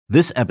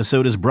This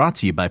episode is brought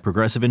to you by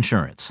Progressive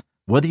Insurance.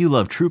 Whether you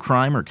love true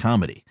crime or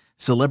comedy,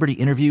 celebrity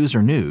interviews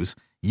or news,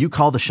 you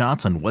call the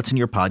shots on what's in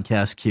your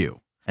podcast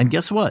queue. And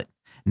guess what?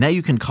 Now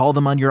you can call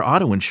them on your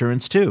auto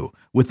insurance too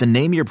with the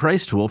Name Your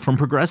Price tool from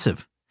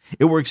Progressive.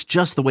 It works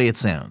just the way it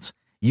sounds.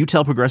 You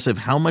tell Progressive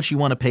how much you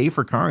want to pay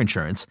for car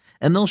insurance,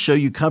 and they'll show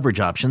you coverage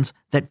options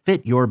that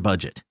fit your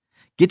budget.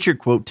 Get your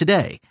quote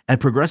today at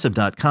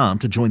Progressive.com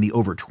to join the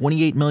over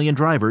 28 million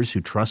drivers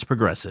who trust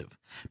Progressive.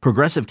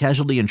 Progressive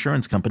Casualty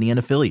Insurance Company and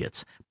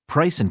Affiliates.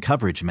 Price and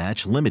coverage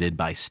match limited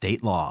by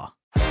state law.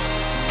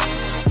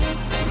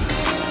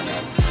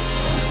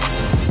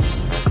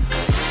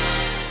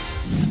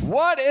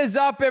 What is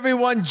up,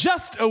 everyone?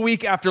 Just a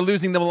week after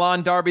losing the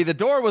Milan derby, the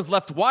door was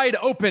left wide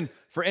open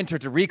for Inter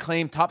to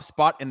reclaim top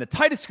spot in the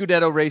tightest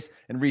Scudetto race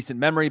in recent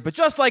memory. But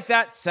just like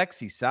that,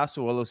 sexy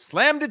Sassuolo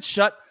slammed it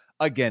shut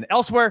again.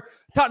 Elsewhere,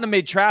 Tottenham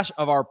made trash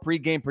of our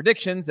pregame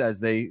predictions, as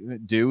they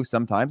do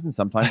sometimes, and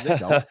sometimes they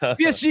don't.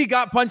 PSG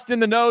got punched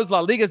in the nose.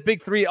 La Liga's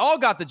big three all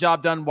got the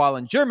job done, while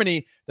in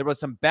Germany, there was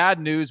some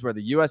bad news where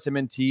the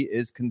USMNT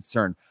is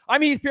concerned.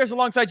 I'm Heath Pierce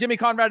alongside Jimmy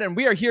Conrad, and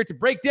we are here to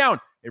break down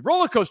a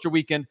roller coaster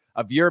weekend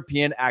of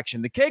European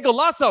action. The Kegel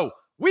Lasso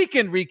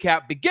weekend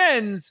recap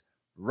begins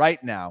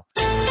right now.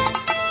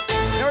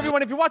 Now,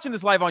 everyone, if you're watching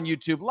this live on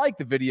YouTube, like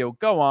the video,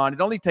 go on.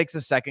 It only takes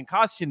a second,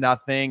 costs you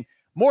nothing.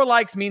 More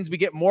likes means we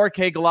get more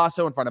Kegel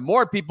Lasso in front of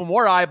more people,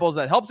 more eyeballs.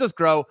 That helps us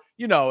grow.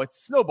 You know,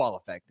 it's snowball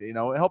effect. You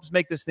know, it helps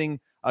make this thing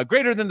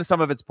greater than the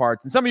sum of its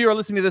parts. And some of you are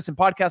listening to this in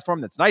podcast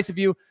form. That's nice of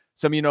you.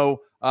 Some of you know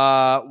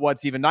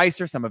what's even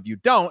nicer. Some of you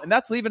don't. And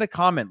that's leaving a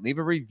comment, leave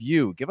a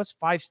review, give us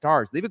 5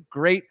 stars, leave a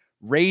great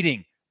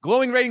rating.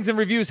 Glowing ratings and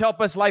reviews help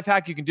us. Life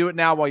hack. You can do it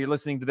now while you're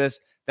listening to this.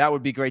 That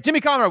would be great.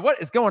 Jimmy Conrad,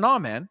 what is going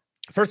on, man?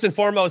 First and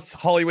foremost,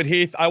 Hollywood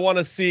Heath, I want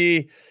to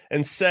see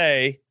and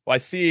say, well, I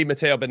see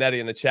Matteo Benetti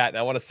in the chat, and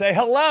I want to say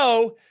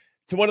hello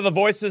to one of the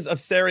voices of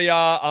Serie A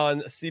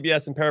on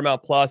CBS and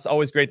Paramount Plus.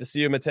 Always great to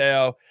see you,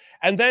 Matteo.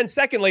 And then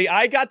secondly,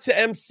 I got to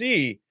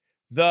MC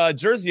the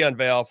jersey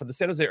unveil for the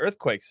San Jose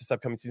Earthquakes this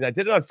upcoming season. I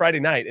did it on Friday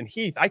night. And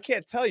Heath, I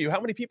can't tell you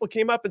how many people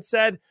came up and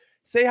said,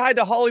 say hi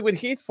to Hollywood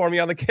Heath for me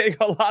on the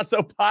Kegel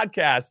Lasso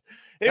podcast.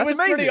 It was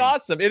amazing. Pretty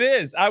awesome. It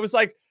is. I was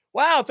like,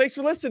 wow, thanks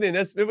for listening.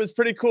 It was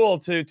pretty cool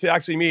to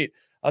actually meet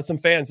some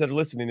fans that are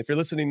listening. If you're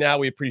listening now,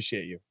 we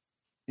appreciate you.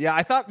 Yeah,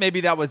 I thought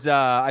maybe that was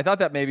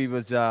AlphaCon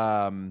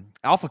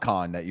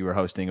that you were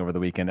hosting over the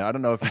weekend. I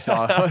don't know if you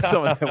saw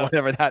some of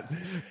whatever that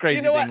crazy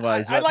thing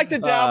was. I like to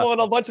dabble in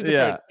a bunch of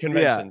different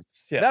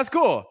conventions. Yeah. Yes. That's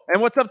cool.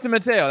 And what's up to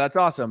Matteo? That's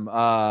awesome.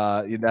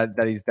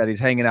 That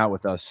he's hanging out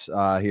with us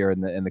here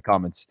in the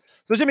comments.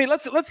 So Jimmy,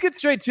 let's get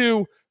straight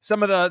to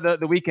some of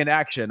the weekend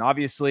action.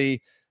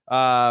 Obviously,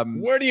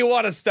 where do you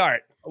want to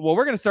start? Well,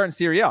 we're going to start in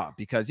Serie A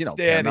because, you know,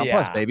 Paramount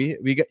Plus, baby.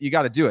 You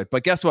got to do it.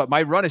 But guess what?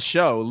 My run is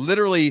show,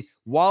 literally,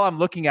 while I'm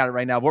looking at it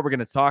right now, what we're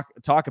going to talk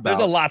about. There's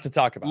a lot to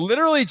talk about.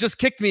 Literally just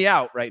kicked me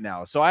out right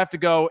now. So I have to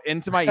go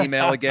into my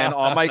email again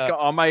on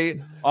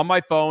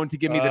my phone to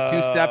give me the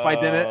two-step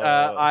identity.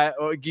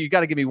 You got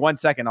to give me 1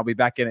 second. I'll be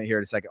back in it here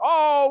in a second.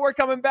 Oh, we're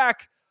coming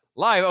back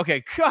live.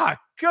 Okay. God,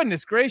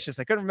 goodness gracious.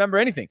 I couldn't remember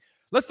anything.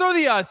 Let's throw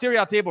the Serie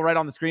A table right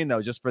on the screen,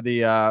 though, just for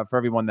for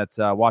everyone that's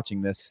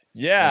watching this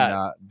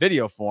in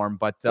video form.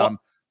 But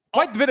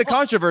quite a bit of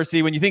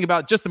controversy when you think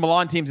about just the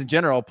Milan teams in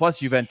general, plus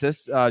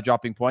Juventus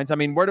dropping points. I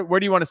mean, where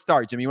do you want to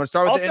start, Jimmy? You want to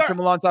start with Inter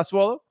Milan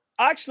Sassuolo?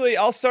 Actually,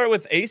 I'll start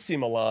with AC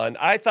Milan.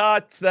 I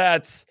thought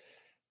that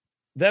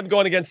them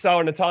going against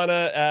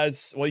Salernitana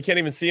as well, you can't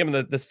even see them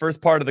in this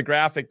first part of the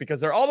graphic because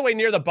they're all the way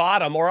near the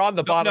bottom or on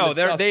the bottom.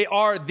 No, they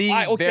are the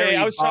very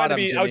I was trying bottom,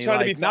 to be. Jimmy. I was trying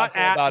to be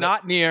thoughtful about it.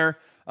 Not near.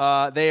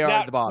 They are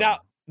at the bottom. Now,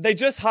 they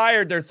just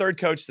hired their third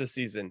coach this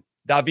season,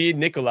 David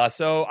Nicola.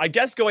 So I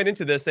guess going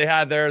into this, they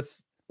had their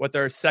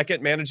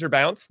second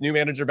new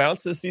manager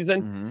bounce this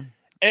season. Mm-hmm.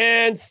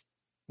 And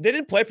they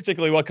didn't play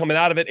particularly well coming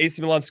out of it.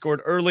 AC Milan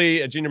scored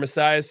early. Junior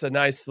Messias, a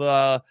nice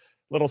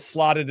little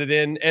slotted it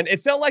in. And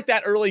it felt like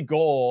that early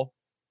goal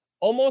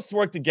almost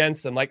worked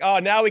against them. Like, oh,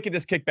 now we can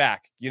just kick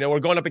back. You know,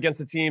 we're going up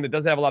against a team that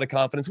doesn't have a lot of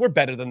confidence. We're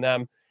better than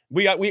them.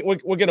 We're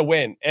going to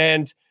win.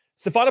 And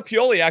Stefano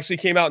Pioli actually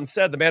came out and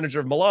said, the manager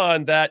of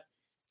Milan, that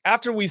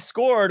after we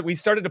scored, we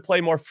started to play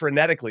more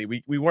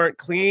frenetically. We weren't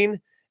clean.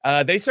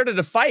 They started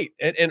to fight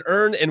and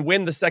earn and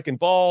win the second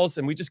balls.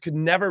 And we just could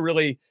never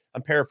really,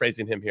 I'm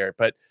paraphrasing him here,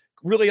 but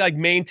really like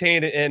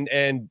maintain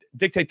and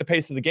dictate the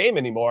pace of the game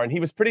anymore. And he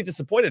was pretty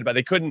disappointed by it.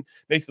 They couldn't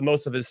make the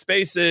most of his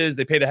spaces.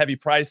 They paid a heavy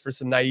price for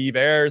some naive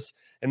errors.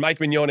 And Mike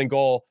Mignon in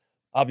goal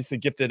obviously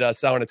gifted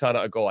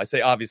Salernitana a goal. I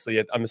say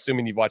obviously, I'm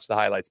assuming you've watched the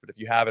highlights, but if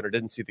you haven't or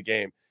didn't see the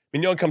game,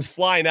 Mignon comes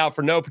flying out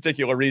for no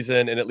particular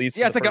reason, and it leads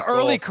to it's like an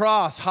early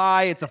cross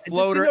high. It's a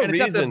floater, and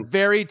it's at the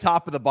very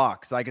top of the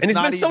box. Like, it's and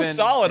he's been so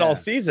solid all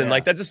season.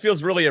 Like, that just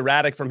feels really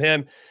erratic from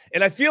him.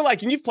 And I feel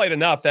like, and you've played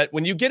enough, that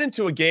when you get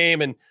into a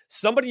game and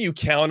somebody you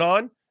count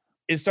on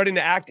is starting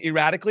to act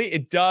erratically,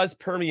 it does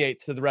permeate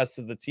to the rest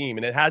of the team,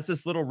 and it has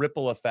this little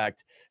ripple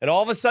effect. And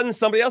all of a sudden,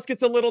 somebody else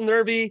gets a little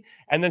nervy,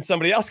 and then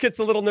somebody else gets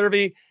a little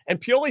nervy. And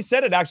Pioli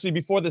said it actually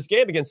before this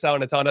game against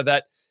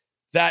Salernitana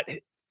that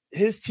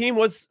his team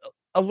was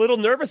a little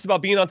nervous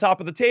about being on top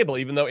of the table,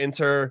 even though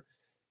Inter,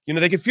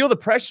 they could feel the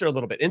pressure a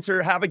little bit.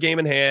 Inter have a game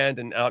in hand,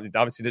 and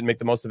obviously didn't make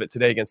the most of it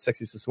today against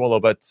Sexy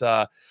Sassuolo,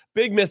 but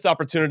big missed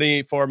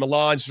opportunity for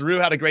Milan.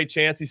 Giroud had a great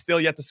chance. He's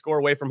still yet to score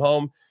away from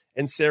home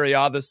in Serie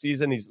A this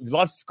season. He's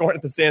lost scoring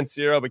at the San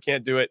Siro, but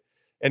can't do it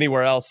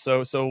anywhere else.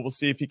 So we'll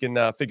see if he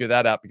can figure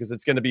that out, because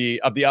it's going to be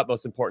of the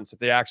utmost importance if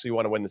they actually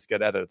want to win the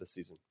Scudetto this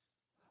season.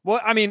 Well,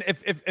 I mean,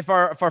 if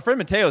our friend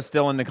Mateo is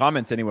still in the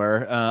comments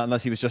anywhere,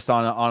 unless he was just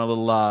on a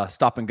little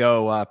stop and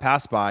go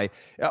pass by,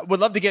 would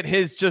love to get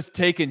his just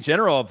take in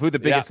general of who the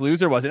biggest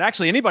loser was, and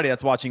actually anybody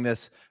that's watching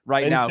this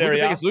right now, who the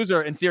biggest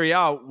loser in Serie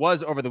A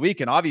was over the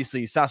weekend.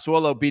 Obviously,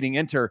 Sassuolo beating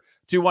Inter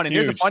 2-1. And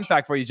here's a fun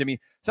fact for you, Jimmy: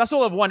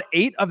 Sassuolo have won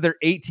 8 of their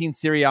 18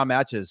 Serie A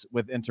matches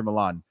with Inter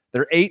Milan.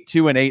 They're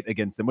 8-2-8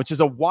 against them, which is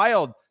a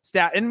wild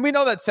stat. And we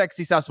know that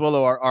Sexy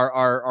Sassuolo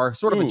are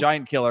sort of a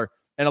giant killer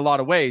in a lot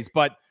of ways,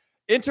 but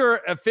Inter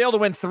failed to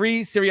win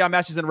 3 Serie A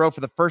matches in a row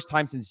for the first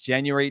time since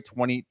January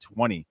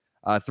 2020.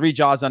 3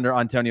 jaws under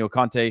Antonio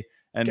Conte,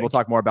 and we'll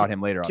talk more about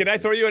him later. Can I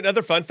throw you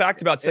another fun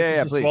fact about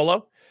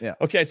Sassuolo? Yeah.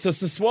 Okay, so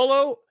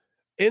Sassuolo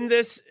in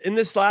this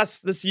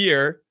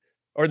year,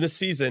 or this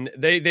season,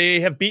 they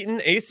have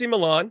beaten AC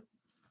Milan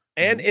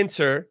and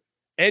Inter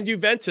and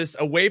Juventus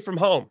away from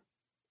home.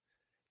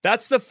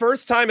 That's the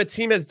first time a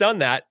team has done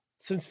that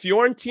since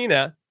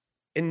Fiorentina.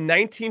 In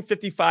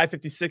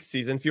 1955-56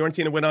 season,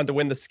 Fiorentina went on to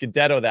win the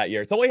Scudetto that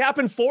year. It's only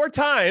happened 4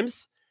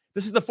 times.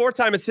 This is the 4th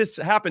time it's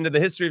happened in the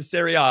history of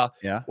Serie A,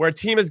 where a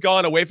team has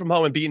gone away from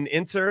home and beaten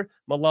Inter,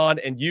 Milan,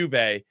 and Juve.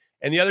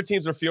 And the other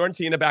teams were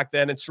Fiorentina back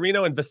then, and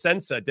Torino and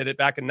Vicenza did it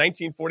back in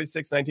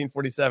 1946,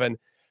 1947.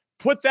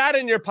 Put that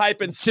in your pipe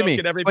and smoke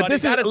it, everybody.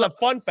 That is a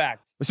fun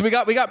fact. So we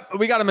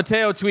got a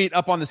Mateo tweet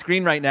up on the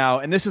screen right now,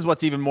 and this is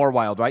what's even more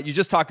wild, right? You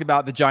just talked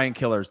about the giant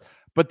killers,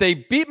 but they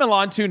beat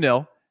Milan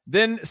 2-0.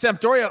 Then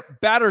Sampdoria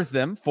batters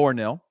them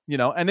 4-0,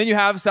 and then you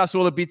have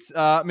Sassuolo beats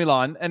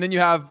Milan, and then you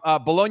have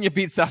Bologna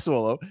beats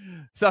Sassuolo,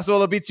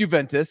 Sassuolo beats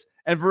Juventus,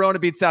 and Verona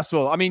beats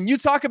Sassuolo. I mean, you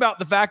talk about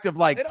the fact of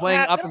playing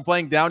up and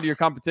playing down to your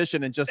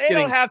competition and just they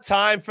don't have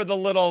time for the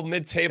little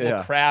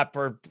mid-table crap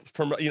or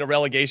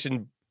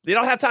relegation. They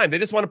don't have time. They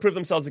just want to prove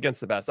themselves against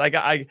the best.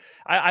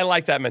 I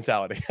like that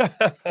mentality.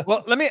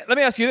 Well, let me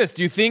ask you this: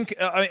 do you think?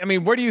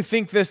 Where do you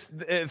think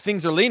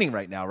things are leaning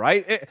right now?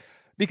 Right,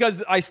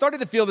 because I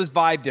started to feel this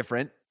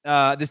different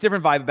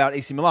vibe about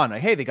AC Milan.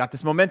 Hey, they got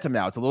this momentum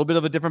now. It's a little bit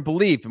of a different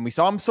belief. And we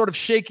saw them sort of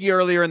shaky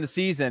earlier in the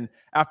season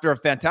after a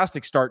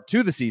fantastic start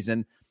to the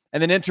season.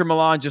 And then Inter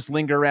Milan just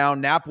linger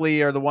around.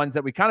 Napoli are the ones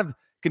that we kind of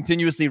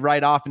continuously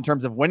write off in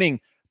terms of winning.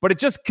 But it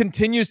just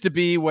continues to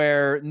be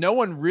where no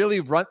one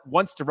really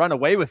wants to run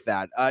away with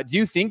that. Do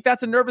you think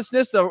that's a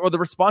nervousness or the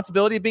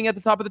responsibility of being at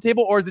the top of the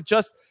table? Or is it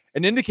just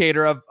an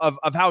indicator of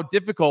how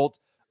difficult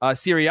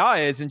Serie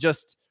A is and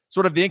just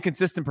sort of the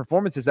inconsistent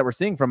performances that we're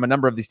seeing from a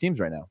number of these teams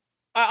right now?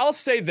 I'll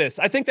say this.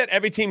 I think that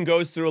every team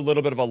goes through a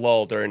little bit of a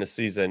lull during a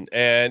season,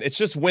 and it's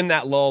just when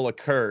that lull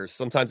occurs.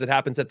 Sometimes it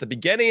happens at the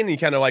beginning, and you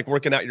kind of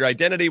working out your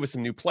identity with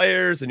some new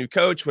players, a new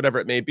coach, whatever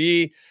it may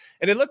be.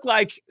 And it looked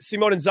like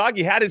Simone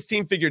Inzaghi had his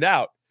team figured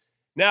out.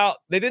 Now,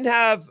 they didn't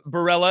have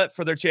Barella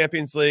for their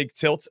Champions League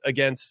tilt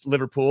against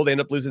Liverpool. They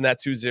ended up losing that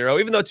 2-0,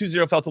 even though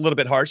 2-0 felt a little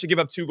bit harsh. They gave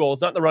up 2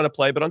 goals, not in the run of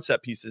play, but on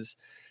set pieces.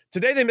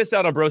 Today, they missed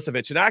out on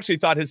Brozovic, and I actually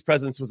thought his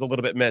presence was a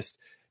little bit missed.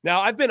 Now,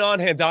 I've been on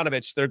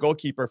Handanovic, their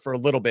goalkeeper, for a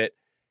little bit.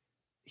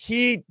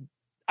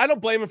 I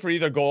don't blame him for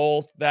either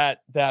goal that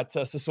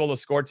Sassuolo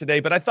scored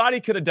today, but I thought he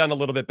could have done a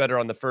little bit better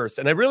on the first.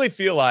 And I really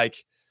feel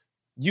like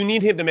you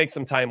need him to make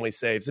some timely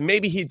saves. And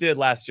maybe he did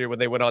last year when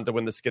they went on to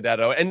win the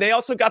Scudetto. And they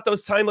also got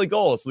those timely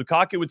goals.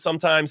 Lukaku would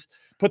sometimes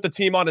put the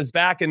team on his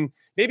back and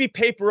maybe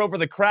paper over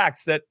the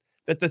cracks that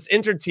this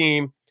Inter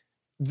team,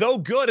 though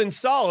good and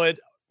solid,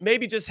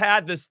 maybe just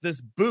had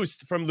this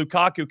boost from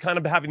Lukaku, kind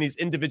of having these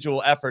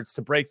individual efforts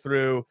to break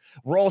through,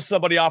 roll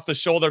somebody off the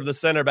shoulder of the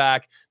center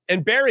back,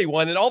 and bury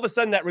one. And all of a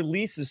sudden that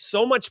releases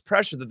so much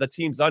pressure that the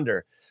team's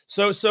under.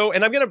 So,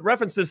 and I'm going to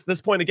reference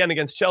this point again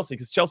against Chelsea,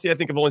 because Chelsea, I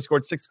think, have only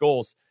scored 6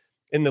 goals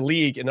in the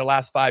league in their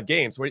last 5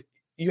 games, where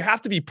you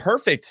have to be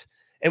perfect.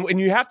 And when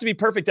you have to be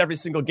perfect every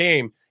single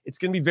game, it's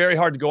going to be very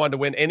hard to go on to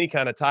win any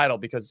kind of title,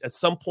 because at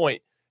some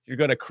point you're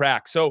going to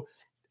crack. So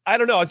I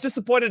don't know. I was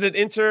disappointed at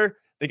Inter.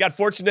 They got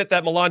fortunate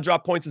that Milan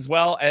dropped points as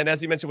well. And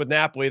as you mentioned with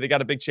Napoli, they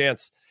got a big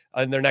chance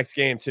in their next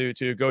game to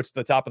go to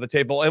the top of the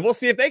table. And we'll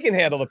see if they can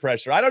handle the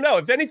pressure. I don't know.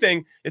 If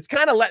anything, it's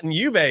kind of letting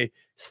Juve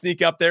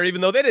sneak up there,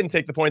 even though they didn't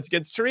take the points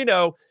against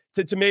Torino,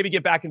 to maybe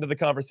get back into the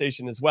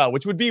conversation as well,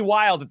 which would be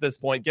wild at this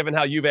point, given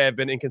how Juve have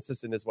been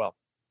inconsistent as well.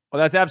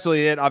 Well, that's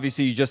absolutely it.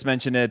 Obviously, you just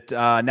mentioned it.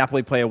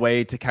 Napoli play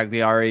away to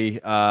Cagliari,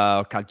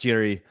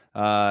 depending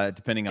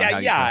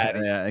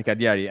on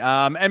Cagliari.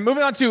 And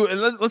moving on to,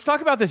 let's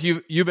talk about this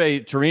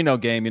Juve Torino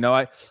game.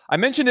 I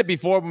mentioned it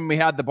before when we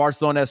had the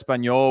Barcelona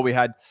Espanyol. We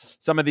had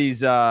some of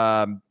these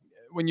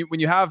when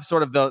you have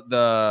sort of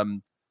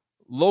the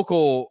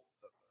local,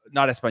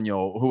 not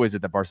Espanyol. Who is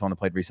it that Barcelona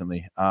played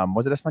recently?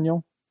 Was it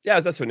Espanyol? Yeah,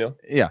 it's Espanyol.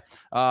 Yeah,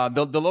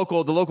 the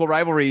local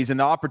rivalries and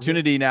the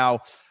opportunity now.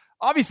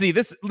 Obviously,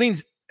 this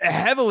leans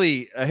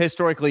heavily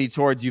historically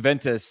towards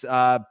Juventus,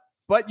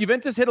 but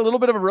Juventus hit a little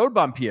bit of a road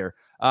bump here,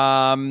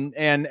 and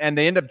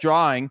they end up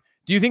drawing.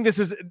 Do you think this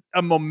is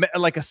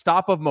a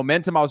stop of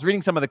momentum? I was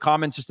reading some of the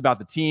comments just about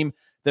the team.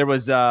 There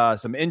was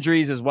some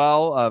injuries as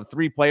well of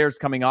 3 players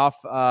coming off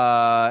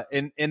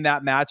in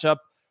that matchup,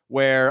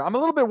 where I'm a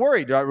little bit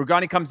worried.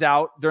 Rugani comes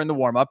out during the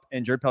warm-up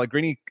injured.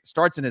 Pellegrini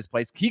starts in his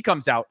place. He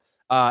comes out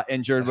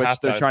injured, which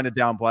they're trying to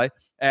downplay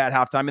at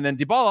halftime. And then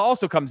Dybala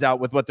also comes out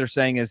with what they're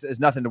saying is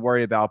nothing to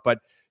worry about. But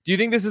do you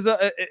think this is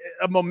a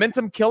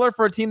momentum killer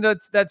for a team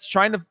that's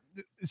trying to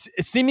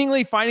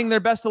seemingly finding their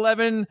best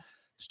 11,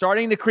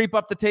 starting to creep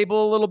up the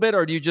table a little bit?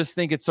 Or do you just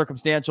think it's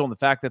circumstantial in the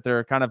fact that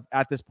they're kind of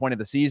at this point of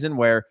the season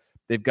where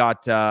they've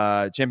got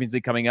Champions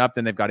League coming up,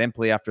 then they've got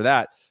Empoli after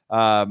that?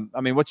 I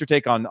mean, what's your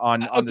take on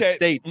the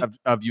state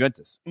of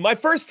Juventus? My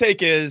first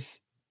take is,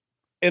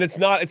 and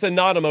it's a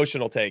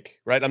non-emotional take,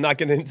 right? I'm not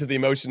getting into the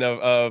emotion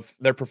of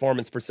their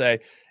performance per se.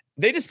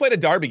 They just played a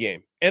derby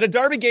game, and a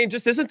derby game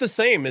just isn't the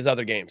same as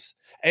other games.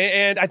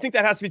 And I think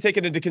that has to be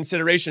taken into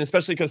consideration,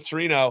 especially because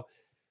Torino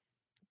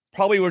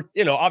probably were,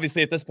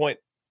 obviously at this point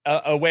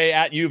away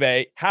at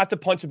Juve, have to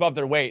punch above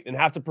their weight and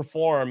have to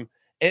perform.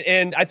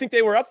 And I think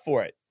they were up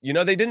for it.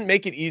 They didn't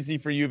make it easy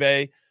for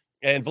Juve.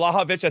 And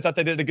Vlahovic, I thought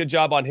they did a good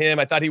job on him.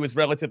 I thought he was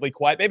relatively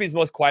quiet, maybe his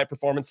most quiet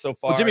performance so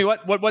far. Well, Jimmy,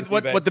 what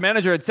the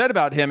manager had said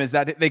about him is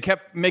that they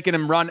kept making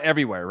him run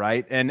everywhere,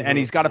 right? And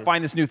he's got to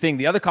find this new thing.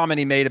 The other comment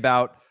he made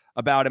about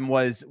him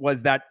was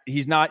that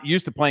he's not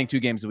used to playing 2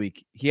 games a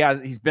week.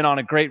 He's been on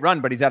a great run,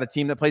 but he's had a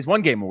team that plays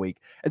 1 game a week,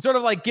 and sort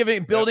of like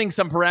building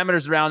some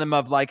parameters around him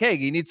of like, hey,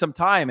 you need some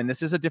time, and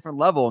this is a different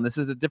level, and this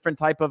is a different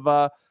type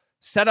of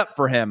setup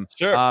for him.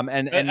 Sure.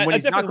 And when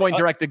he's not going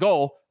direct to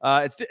goal,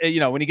 it's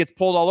when he gets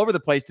pulled all over the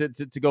place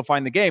to go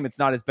find the game, it's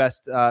not his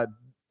best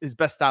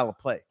style of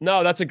play.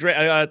 No, that's a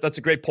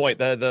great point.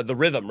 The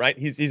rhythm, right?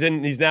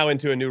 He's now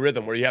into a new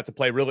rhythm where you have to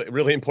play really,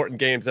 really important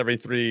games every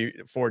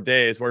 3-4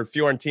 days, where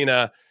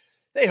Fiorentina,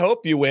 they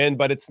hope you win,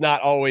 but it's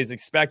not always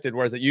expected.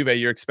 Whereas at Juve,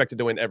 you're expected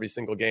to win every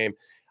single game.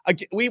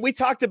 We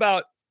talked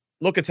about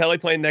Locatelli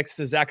playing next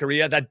to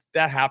Zakaria.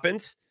 That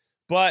happens,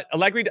 but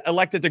Allegri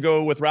elected to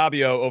go with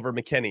Rabiot over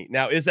McKennie.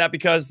 Now, is that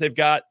because they've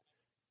got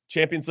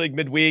Champions League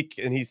midweek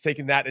and he's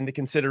taking that into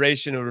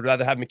consideration, or would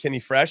rather have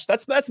McKennie fresh?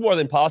 That's more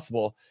than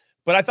possible.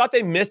 But I thought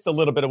they missed a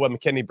little bit of what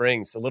McKennie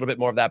brings, a little bit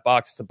more of that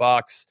box to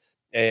box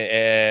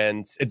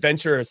and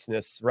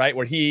adventurousness, right?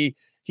 Where he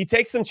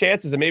takes some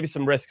chances and maybe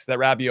some risks that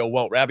Rabiot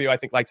won't. Rabiot, I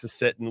think, likes to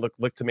sit and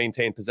look to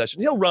maintain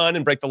possession. He'll run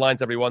and break the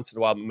lines every once in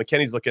a while.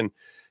 McKennie's looking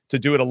to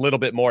do it a little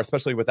bit more,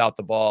 especially without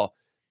the ball.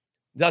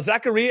 Now,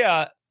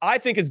 Zakaria, I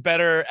think, is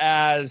better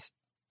as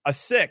a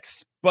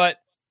 6, but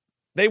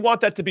they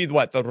want that to be the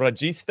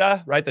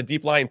regista, right? The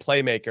deep line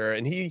playmaker.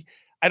 And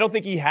I don't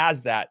think he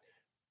has that.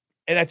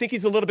 And I think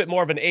he's a little bit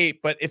more of an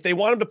 8, but if they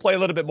want him to play a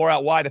little bit more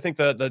out wide, I think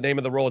the name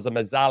of the role is a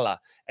mezzala.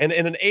 And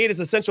an 8 is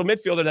a central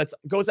midfielder that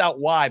goes out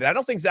wide. And I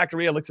don't think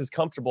Zakaria looks as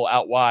comfortable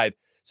out wide.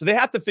 So they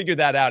have to figure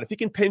that out. If he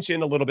can pinch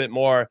in a little bit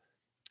more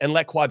and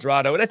let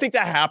Cuadrado, and I think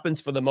that happens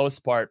for the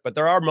most part, but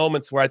there are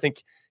moments where I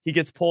think he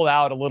gets pulled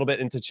out a little bit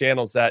into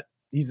channels that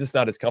he's just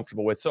not as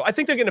comfortable with. So I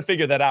think they're going to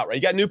figure that out, right?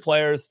 You got new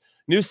players,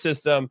 new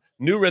system,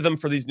 new rhythm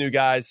for these new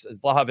guys, as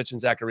Vlahovic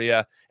and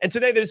Zakaria. And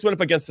today they just went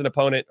up against an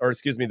opponent,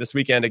 this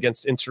weekend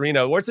against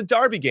Torino, where it's a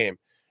derby game.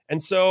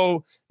 And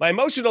so my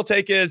emotional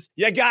take is,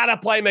 you got to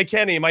play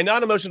McKennie. My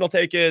non-emotional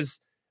take is,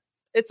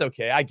 it's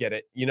okay. I get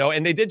it.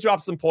 And they did drop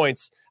some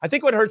points. I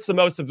think what hurts the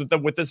most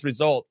with this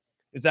result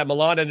is that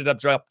Milan ended up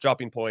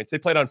dropping points. They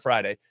played on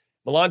Friday.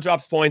 Milan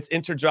drops points,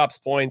 Inter drops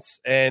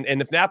points, and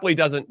if Napoli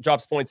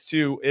drops points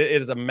too, it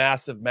is a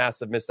massive,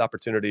 massive missed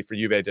opportunity for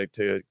Juve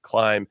to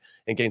climb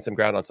and gain some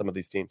ground on some of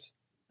these teams.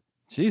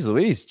 Jeez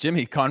Louise,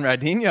 Jimmy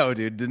Conradinho,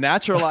 dude, the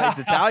naturalized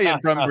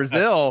Italian from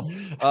Brazil,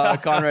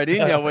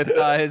 Conradinho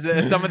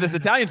with some of this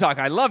Italian talk.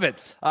 I love it.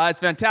 It's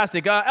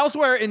fantastic.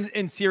 Elsewhere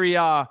in Serie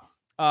A,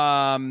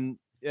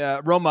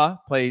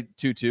 Roma played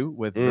 2-2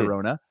 with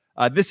Verona.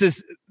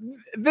 This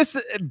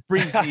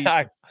brings me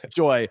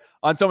joy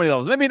on so many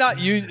levels. Maybe not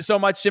you so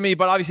much, Jimmy,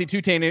 but obviously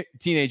 2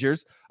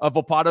 teenagers,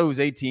 Volpato, who's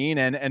 18,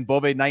 and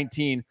Bove,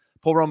 19,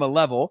 pull Roma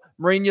level.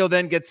 Mourinho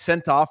then gets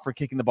sent off for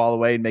kicking the ball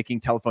away and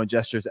making telephone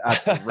gestures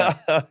at the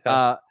ref.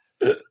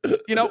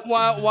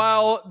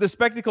 While the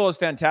spectacle is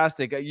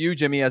fantastic, you,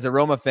 Jimmy, as a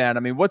Roma fan, I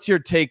mean, what's your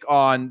take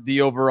on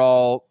the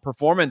overall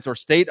performance or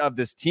state of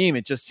this team?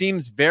 It just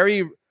seems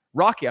very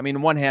rocky. I mean,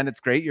 on one hand, it's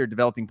great. You're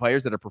developing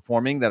players that are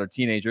performing, that are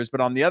teenagers.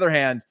 But on the other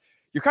hand,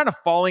 you're kind of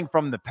falling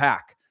from the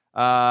pack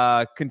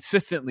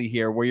consistently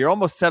here, where you're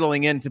almost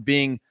settling into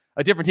being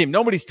a different team.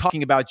 Nobody's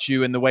talking about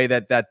you in the way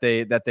that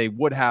they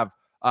would have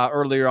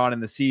earlier on in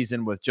the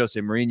season with Jose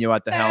Mourinho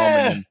at the helm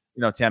and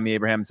then, Tammy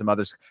Abraham and some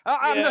others.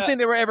 I'm not saying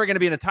they were ever going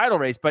to be in a title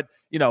race, but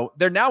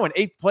they're now in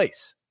 8th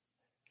place.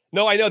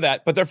 No, I know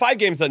that, but they're 5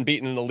 games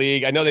unbeaten in the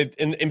league. I know they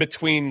in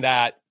between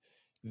that.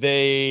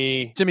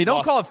 Jimmy,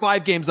 don't call it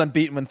 5 games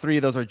unbeaten when 3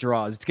 of those are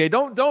draws. Okay,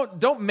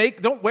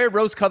 don't wear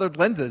rose-colored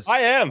lenses. I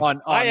am.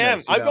 I'm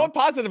going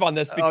positive on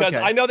this because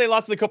okay. I know they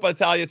lost the Coppa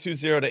Italia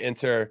 2-0 to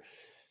Inter,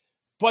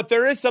 But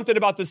there is something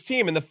about this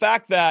team, and the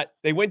fact that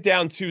they went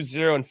down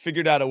 2-0 and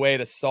figured out a way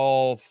to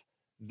solve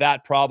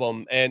that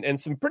problem, and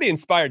some pretty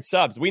inspired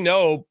subs. We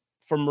know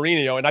from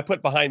Mourinho, and I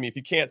put behind me, if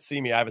you can't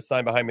see me, I have a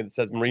sign behind me that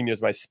says Mourinho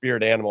is my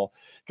spirit animal,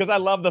 because I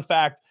love the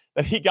fact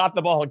that he got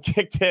the ball and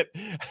kicked it.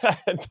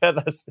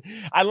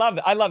 I love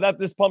that.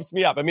 This pumps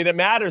me up. I mean, it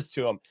matters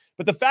to him.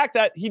 But the fact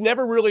that he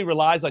never really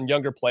relies on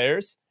younger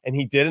players, and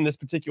he did in this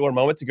particular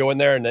moment to go in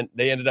there, and then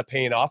they ended up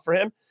paying off for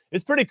him,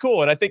 is pretty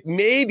cool. And I think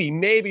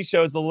maybe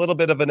shows a little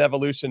bit of an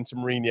evolution to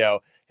Mourinho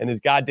and his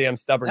goddamn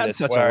stubbornness.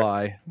 That's such a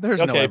lie. There's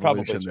no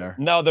evolution there.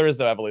 No, there is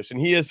no evolution.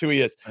 He is who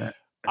he is.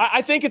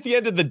 I think at the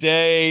end of the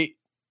day,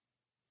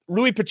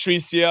 Rui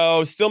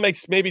Patricio still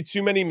makes maybe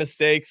too many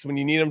mistakes when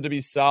you need him to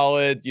be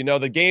solid. You know,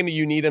 the game that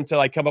you need him to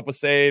like come up with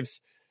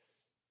saves,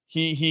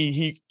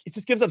 he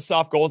just gives up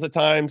soft goals at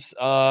times.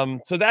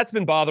 So that's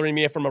been bothering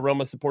me from a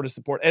Roma support.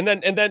 And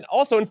then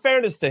also, in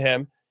fairness to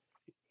him,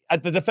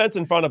 at the defense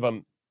in front of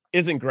him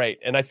isn't great.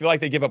 And I feel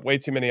like they give up way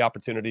too many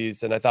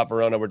opportunities. And I thought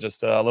Verona were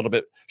just a little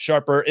bit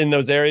sharper in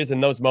those areas,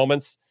 in those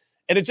moments.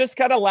 And it just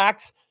kind of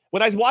lacked.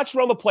 When I watch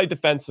Roma play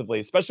defensively,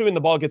 especially when the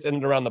ball gets in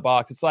and around the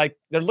box, it's like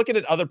they're looking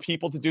at other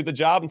people to do the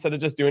job instead of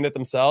just doing it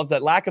themselves.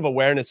 That lack of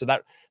awareness, or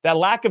that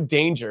lack of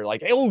danger,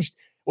 like, oh,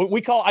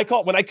 I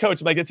call it when I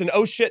coach, I'm like, it's an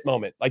oh shit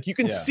moment. Like, you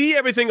can see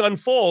everything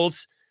unfold.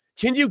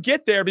 Can you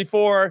get there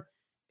before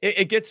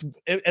it gets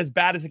as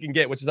bad as it can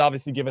get, which is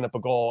obviously giving up a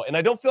goal? And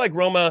I don't feel like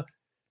Roma,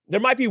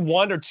 there might be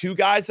one or two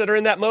guys that are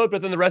in that mode,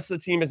 but then the rest of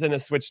the team isn't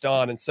as switched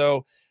on. And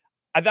so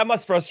that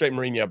must frustrate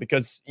Mourinho,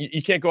 because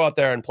you can't go out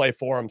there and play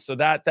for him. So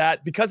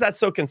that because that's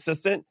so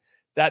consistent,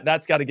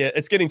 that's got to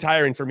it's getting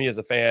tiring for me as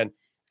a fan.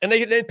 And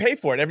they pay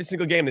for it every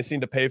single game. They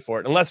seem to pay for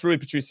it, unless Rui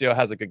Patricio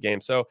has a good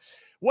game. So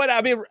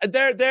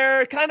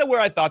they're kind of where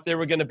I thought they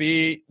were going to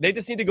be. They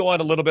just need to go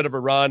on a little bit of a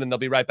run, and they'll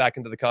be right back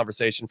into the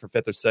conversation for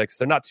 5th or 6th.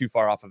 They're not too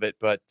far off of it,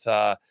 but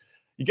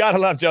you got to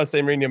love Jose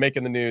Mourinho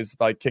making the news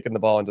by kicking the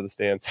ball into the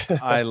stands.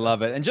 I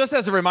love it. And just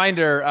as a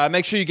reminder,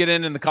 make sure you get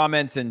in the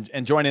comments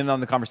and join in on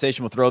the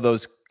conversation. We'll throw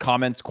those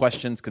comments,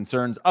 questions,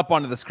 concerns up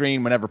onto the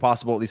screen whenever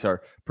possible. At least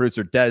our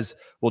producer, Des,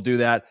 will do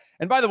that.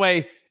 And by the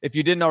way, if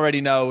you didn't already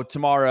know,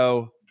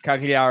 tomorrow,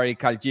 Cagliari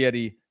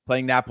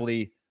playing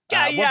Napoli.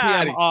 1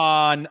 p.m.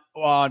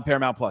 on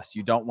Paramount Plus.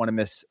 You don't want to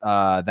miss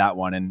that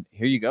one. And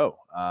here you go.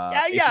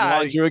 AC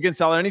Milan drew against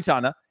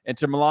Salernitana.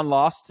 Inter Milan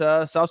lost to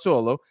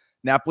Sassuolo.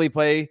 Napoli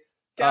play.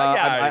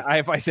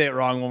 If I say it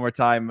wrong one more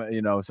time,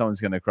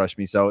 someone's going to crush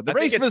me. So the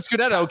race for the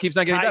Scudetto keeps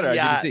on getting better, as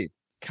you can see.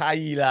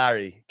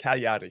 Cagliari.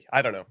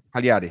 I don't know.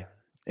 Cagliari.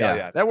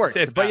 Yeah, that works.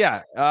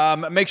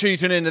 But make sure you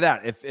tune into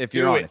that if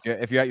you're on.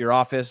 If you're at your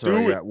office, or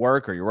you're at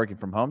work, or you're working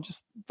from home,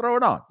 just throw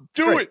it on.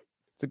 Do it.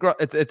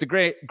 It's a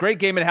great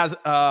game. It has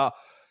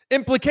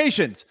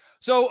implications.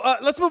 So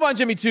let's move on,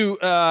 Jimmy, to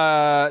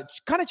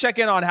kind of check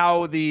in on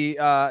how the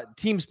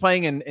teams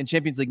playing in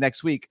Champions League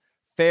next week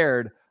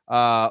fared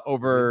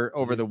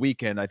over the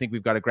weekend. I think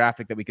we've got a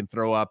graphic that we can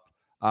throw up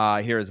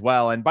here as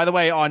well. And by the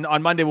way,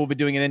 on Monday, we'll be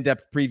doing an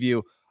in-depth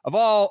preview of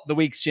all the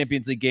week's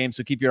Champions League games.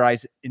 So keep your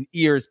eyes and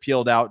ears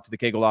peeled out to the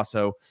Que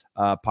Golazo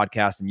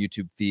podcast and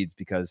YouTube feeds,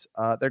 because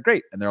they're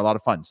great and they're a lot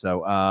of fun.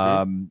 So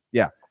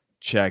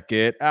check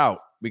it out.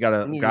 We got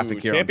a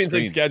graphic here. Champions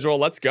League schedule.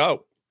 Let's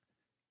go.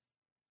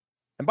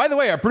 And by the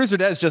way, our producer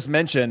Des just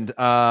mentioned,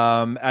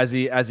 as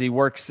he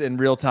works in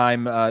real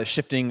time,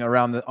 shifting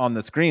around on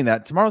the screen,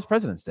 that tomorrow's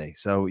President's Day.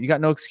 So you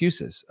got no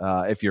excuses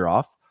if you're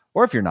off,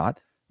 or if you're not,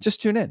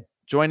 just tune in,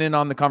 join in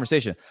on the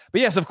conversation.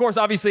 But yes, of course,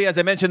 obviously, as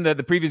I mentioned, the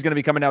preview is going to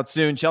be coming out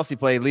soon. Chelsea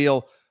play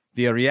Lille,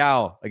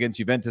 Villarreal against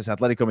Juventus,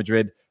 Atletico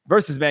Madrid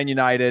versus Man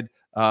United.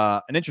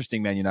 An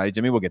interesting Man United,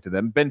 Jimmy. We'll get to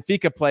them.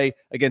 Benfica play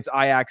against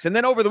Ajax. And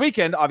then over the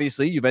weekend,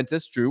 obviously,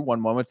 Juventus drew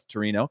 1-1 with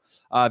Torino.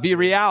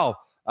 Villarreal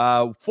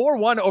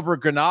 4-1 over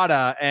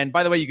Granada. And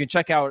by the way, you can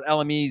check out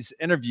LME's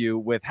interview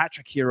with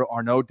hat-trick hero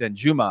Arnaud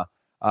Danjuma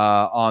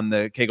on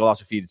the Que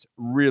Golazo feed. It's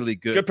really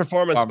good. Good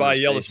performance by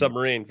Yellow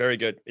Submarine. Very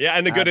good. Yeah,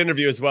 and a good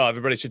interview as well.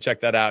 Everybody should check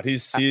that out.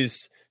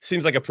 He's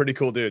seems like a pretty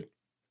cool dude.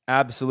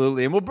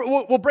 Absolutely. And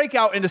we'll break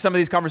out into some of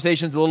these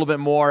conversations a little bit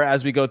more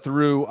as we go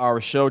through our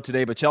show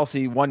today. But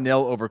Chelsea 1-0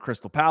 over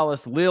Crystal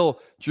Palace. Lille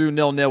drew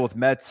 0-0 with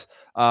Metz.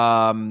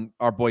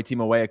 Our boy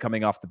Timo Weah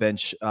coming off the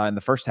bench in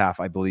the first half,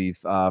 I believe,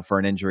 for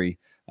an injury,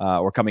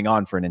 or coming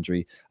on for an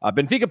injury.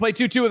 Benfica played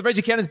 2-2 with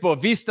Reggie Cannon's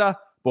Boavista.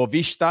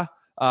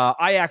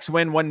 Ajax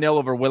win 1-0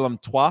 over Willem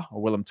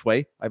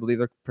Twee, I believe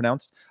they're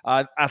pronounced.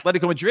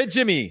 Atletico Madrid,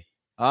 Jimmy.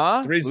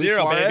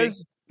 3-0, baby.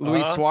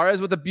 Luis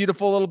Suarez with a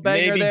beautiful little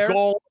banger there. Maybe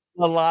goal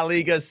the La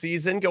Liga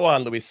season. Go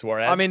on, Luis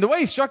Suarez. I mean, the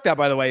way he struck that,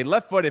 by the way,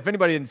 left foot, if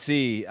anybody didn't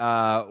see,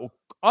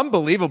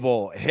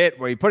 unbelievable hit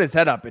where he put his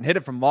head up and hit it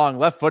from long,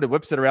 left footed,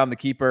 whips it around the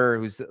keeper,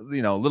 who's, a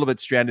little bit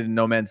stranded in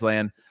no man's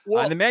land.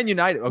 Well, and the Man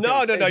United.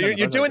 Okay, no.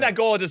 You're doing that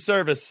goal a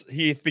disservice,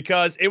 Heath,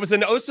 because it was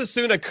an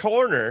Osasuna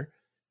corner.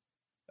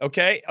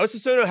 Okay.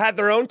 Osasuna had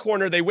their own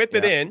corner. They whip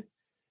it in.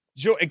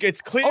 It gets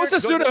clear.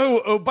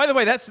 Osasuna, who, by the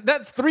way, that's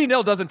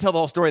 3-0 doesn't tell the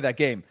whole story of that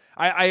game.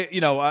 I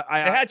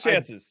had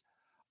chances.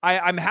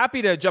 I'm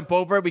happy to jump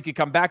over it. We could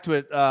come back to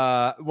it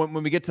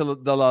when we get to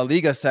the La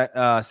Liga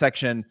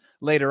section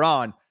later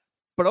on.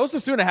 But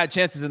Osasuna had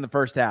chances in the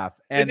first half,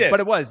 but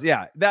it was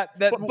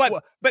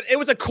but it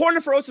was a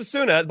corner for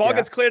Osasuna. The ball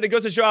gets cleared. It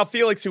goes to Joao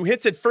Felix, who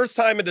hits it first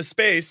time into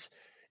space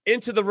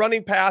into the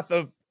running path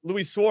of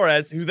Luis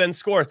Suarez, who then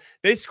scored.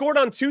 They scored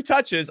on 2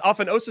 touches off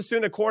an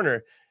Osasuna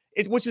corner,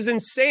 which is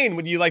insane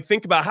when you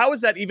think about how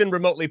is that even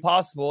remotely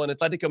possible. And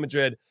Atletico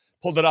Madrid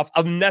pulled it off.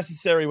 A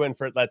necessary win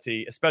for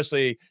Atleti,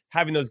 especially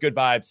having those good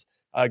vibes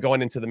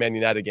going into the Man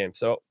United game.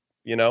 So,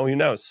 who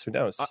knows? Who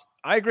knows?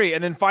 I agree.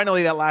 And then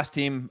finally, that last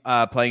team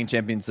playing in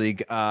Champions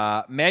League,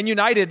 Man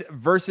United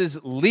versus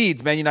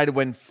Leeds. Man United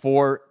win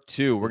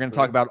 4-2. We're going to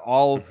talk about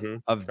all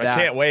of that.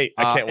 I can't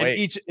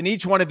wait. In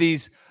each one of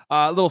these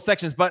little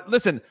sections. But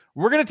listen,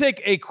 we're going to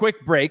take a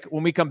quick break.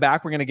 When we come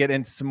back, we're going to get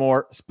into some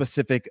more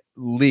specific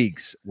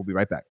leagues. We'll be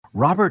right back.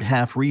 Robert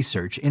Half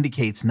research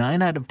indicates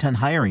 9 out of 10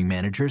 hiring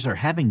managers are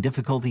having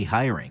difficulty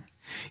hiring.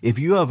 If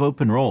you have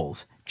open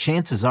roles,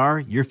 chances are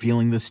you're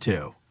feeling this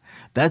too.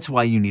 That's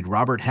why you need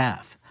Robert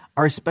Half.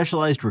 Our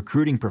specialized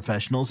recruiting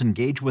professionals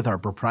engage with our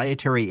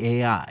proprietary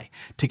AI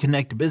to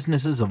connect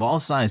businesses of all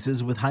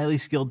sizes with highly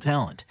skilled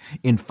talent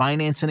in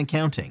finance and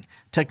accounting,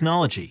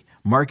 technology,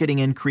 marketing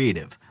and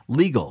creative,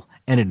 legal,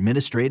 and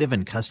administrative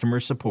and customer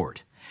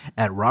support.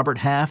 At Robert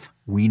Half,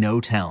 we know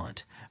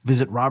talent.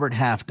 Visit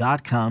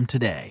roberthalf.com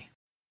today.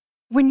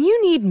 When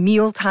you need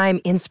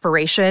mealtime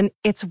inspiration,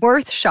 it's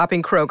worth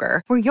shopping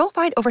Kroger, where you'll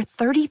find over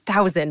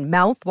 30,000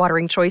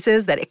 mouth-watering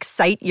choices that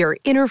excite your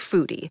inner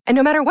foodie. And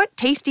no matter what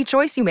tasty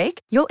choice you make,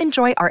 you'll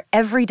enjoy our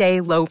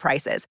everyday low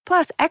prices,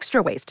 plus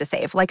extra ways to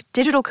save, like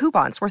digital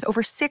coupons worth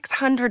over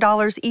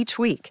 $600 each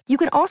week. You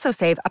can also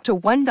save up to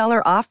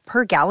 $1 off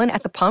per gallon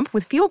at the pump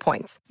with fuel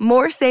points.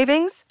 More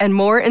savings and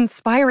more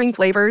inspiring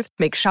flavors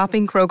make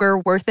shopping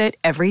Kroger worth it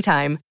every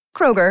time.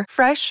 Kroger,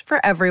 fresh for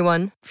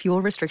everyone.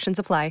 Fuel restrictions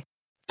apply.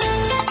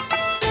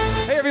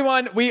 Hey,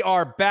 everyone. We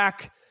are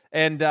back.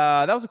 And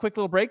that was a quick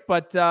little break,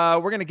 but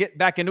we're going to get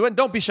back into it. And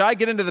don't be shy.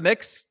 Get into the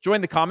mix.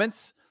 Join the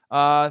comments.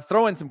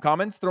 Throw in some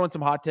comments. Throw in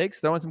some hot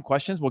takes. Throw in some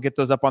questions. We'll get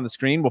those up on the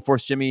screen. We'll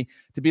force Jimmy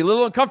to be a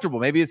little uncomfortable.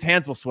 Maybe his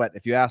hands will sweat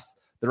if you ask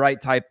the right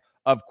type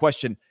of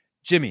question.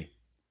 Jimmy,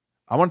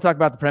 I want to talk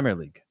about the Premier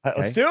League. Okay?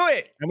 Let's do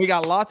it. And we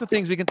got lots of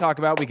things we can talk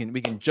about. We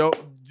can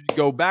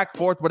go back,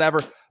 forth,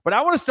 whatever. But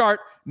I want to start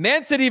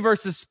Man City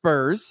versus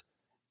Spurs.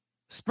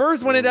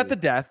 Spurs win it at the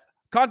death.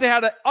 Conte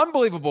had an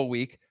unbelievable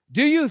week.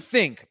 Do you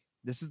think,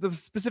 this is the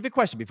specific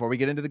question before we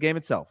get into the game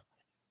itself,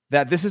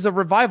 that this is a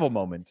revival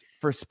moment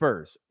for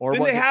Spurs? Or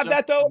didn't they have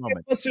that, though,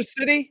 in Leicester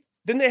City?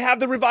 Didn't they have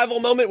the revival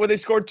moment where they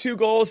scored 2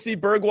 goals, Steve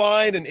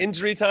Bergwijn, and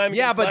injury time?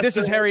 Yeah, but Leicester?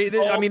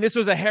 This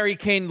was a Harry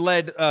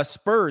Kane-led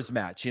Spurs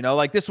match.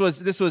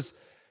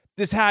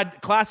 This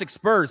had classic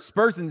Spurs.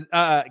 Spurs and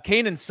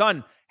Kane and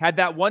Son had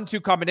that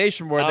 1-2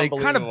 combination where they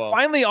kind of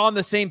finally on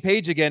the same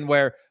page again,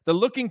 where they're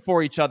looking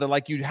for each other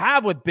like you'd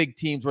have with big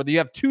teams where you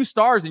have 2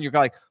 stars and you're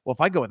like, well, if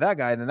I go with that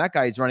guy, then that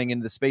guy is running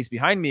into the space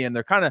behind me. And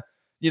they're kind of,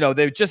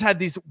 they've just had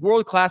these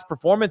world-class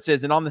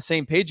performances and on the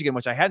same page again,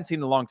 which I hadn't seen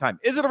in a long time.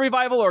 Is it a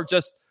revival or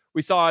just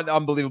we saw an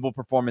unbelievable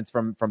performance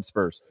from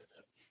Spurs?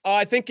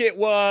 I think it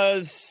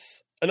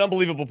was an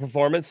unbelievable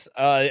performance.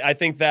 I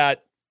think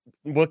that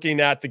looking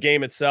at the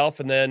game itself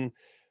and then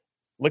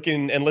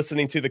looking and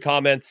listening to the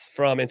comments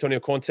from Antonio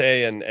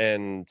Conte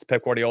and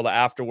Pep Guardiola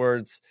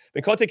afterwards,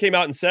 Conte came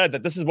out and said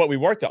that this is what we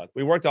worked on.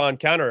 We worked on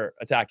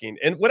counter-attacking.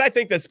 And what I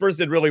think that Spurs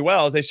did really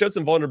well is they showed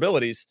some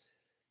vulnerabilities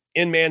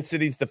in Man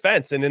City's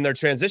defense and in their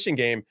transition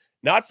game.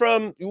 Not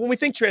from, when we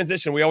think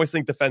transition, we always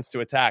think defense to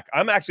attack.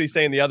 I'm actually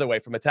saying the other way,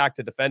 from attack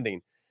to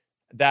defending,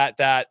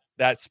 that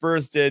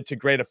Spurs did to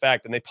great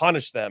effect, and they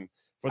punished them.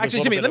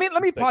 Actually, Jimmy,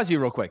 let me pause you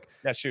real quick.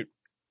 Yeah, shoot.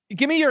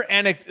 Give me your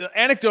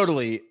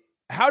anecdotally.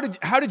 How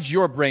did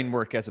your brain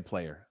work as a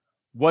player?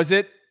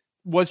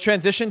 Was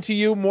transition to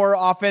you more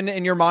often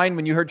in your mind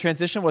when you heard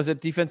transition? Was it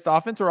defense to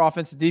offense or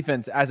offense to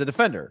defense as a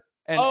defender?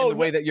 And the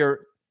way that you're.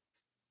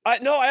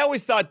 No, I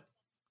always thought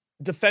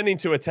defending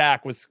to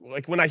attack was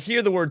like when I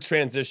hear the word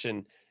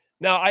transition.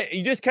 Now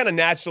you just kind of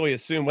naturally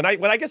assume when I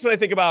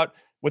think about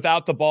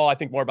without the ball, I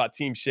think more about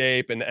team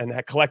shape and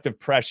collective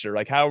pressure.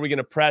 Like, how are we going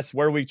to press?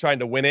 Where are we trying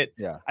to win it?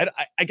 Yeah.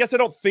 I guess I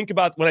don't think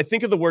about, when I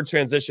think of the word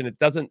transition, it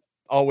doesn't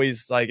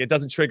always it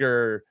doesn't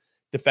trigger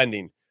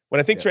defending. When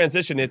I think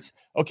transition, it's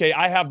okay,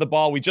 I have the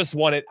ball, we just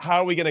won it. How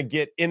are we going to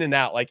get in and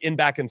out, like in,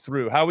 back, and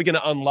through? How are we going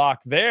to unlock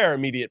their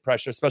immediate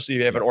pressure, especially if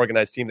you have an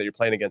organized team that you're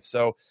playing against?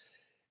 So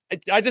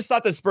I just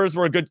thought the Spurs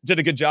did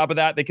a good job of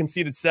that. They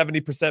conceded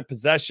 70%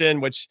 possession,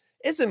 which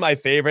isn't my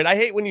favorite. I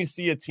hate when you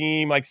see a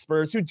team like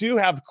Spurs who do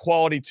have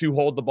quality to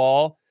hold the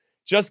ball,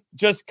 just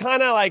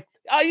kind of like,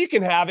 oh, you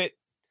can have it.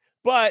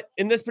 But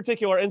in this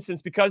particular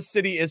instance, because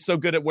City is so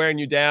good at wearing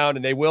you down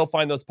and they will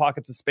find those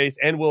pockets of space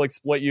and will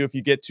exploit you if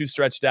you get too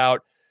stretched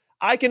out,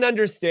 I can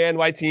understand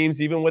why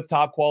teams, even with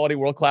top quality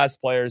world-class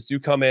players, do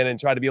come in and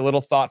try to be a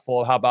little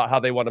thoughtful about how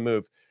they want to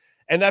move.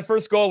 And that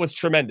first goal was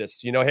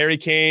tremendous. Harry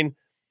Kane,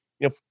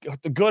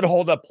 the good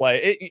hold-up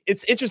play.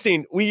 It's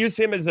interesting. We use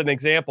him as an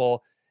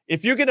example.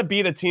 if you're going to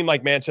beat a team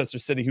like Manchester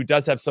City, who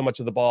does have so much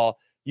of the ball,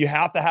 you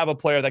have to have a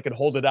player that can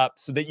hold it up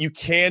so that you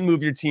can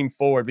move your team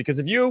forward. Because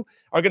if you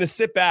are going to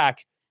sit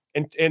back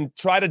and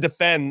try to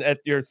defend at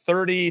your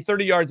 30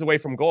 yards away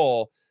from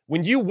goal,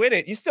 when you win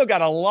it, you still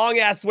got a long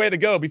ass way to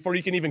go before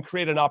you can even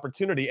create an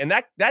opportunity. And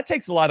that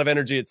takes a lot of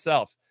energy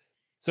itself.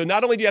 So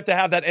not only do you have to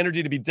have that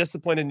energy to be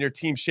disciplined in your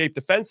team shape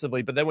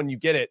defensively, but then when you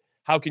get it,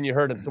 how can you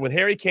hurt him? So with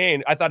Harry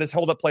Kane, I thought his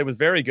hold-up play was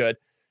very good.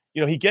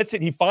 He gets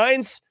it. He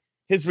finds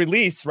his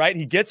release, right?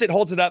 He gets it,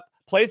 holds it up,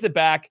 plays it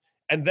back,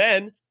 and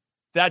then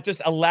that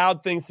just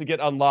allowed things to get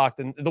unlocked.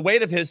 And the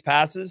weight of his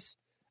passes,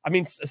 I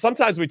mean,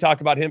 sometimes we talk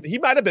about him. He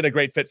might have been a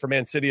great fit for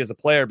Man City as a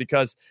player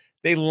because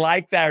they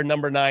like their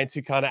number 9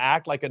 to kind of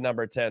act like a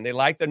number 10. They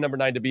like their number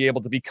 9 to be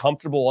able to be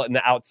comfortable in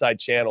the outside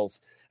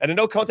channels. And I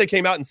know Conte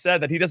came out and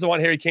said that he doesn't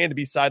want Harry Kane to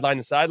be sideline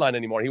to sideline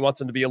anymore. He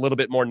wants him to be a little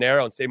bit more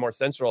narrow and stay more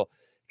central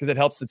because it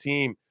helps the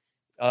team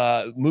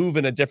move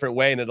in a different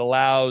way, and it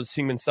allows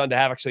Heung-min Son to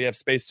actually have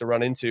space to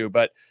run into.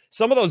 But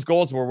some of those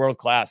goals were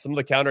world-class. Some of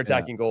the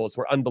counterattacking goals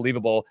were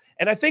unbelievable.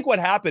 And I think what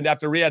happened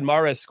after Riyad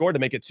Mahrez scored to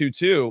make it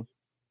 2-2,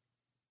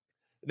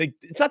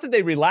 it's not that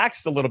they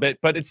relaxed a little bit,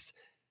 but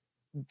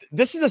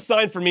this is a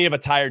sign for me of a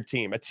tired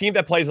team, a team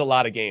that plays a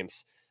lot of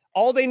games.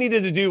 All they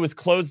needed to do was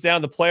close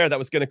down the player that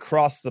was going to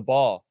cross the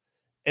ball.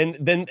 And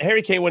then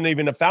Harry Kane wouldn't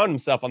even have found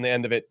himself on the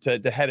end of it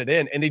to head it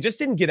in. And they just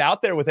didn't get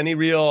out there with any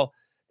real,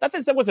 not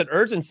that wasn't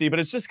urgency, but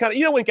it's just kind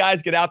of, when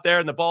guys get out there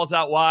and the ball's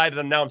out wide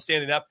and now I'm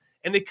standing up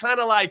and they kind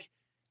of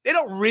they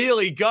don't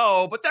really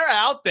go, but they're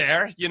out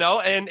there,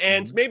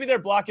 and maybe they're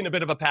blocking a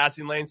bit of a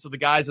passing lane so the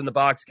guys in the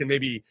box can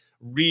maybe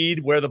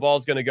read where the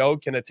ball's going to go,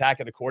 can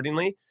attack it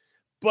accordingly.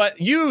 But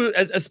you,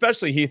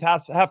 especially Heath,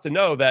 have to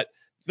know that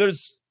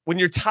when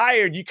you're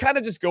tired, you kind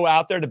of just go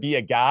out there to be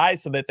a guy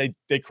so that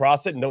they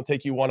cross it and don't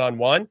take you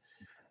one-on-one.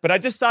 But I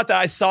just thought that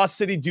I saw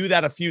City do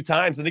that a few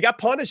times and they got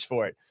punished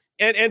for it.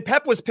 And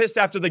Pep was pissed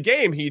after the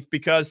game, Heath,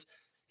 because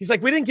he's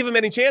like, we didn't give him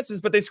any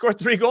chances, but they scored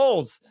 3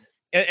 goals.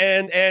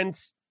 And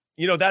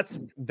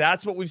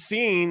that's what we've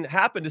seen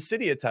happen to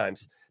City at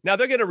times. Now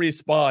they're going to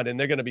respawn and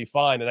they're going to be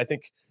fine. And I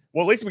think,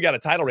 well, at least we got a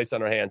title race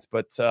on our hands,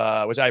 but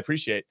which I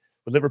appreciate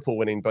with Liverpool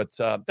winning. But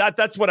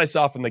that's what I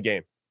saw from the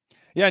game.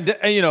 Yeah,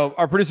 and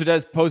our producer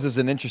Des poses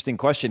an interesting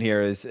question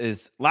here.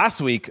 Is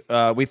last week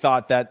we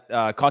thought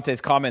that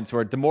Conte's comments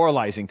were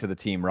demoralizing to the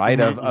team, right?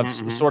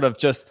 Sort of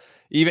just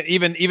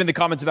even the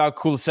comments about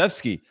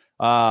Kulusevski.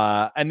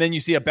 And then you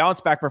see a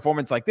bounce back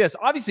performance like this.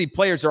 Obviously,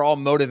 players are all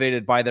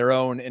motivated by their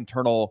own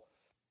internal,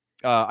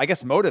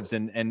 motives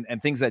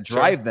and things that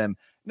drive them.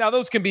 Now,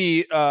 those can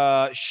be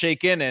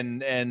shaken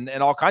and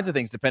all kinds of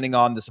things depending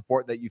on the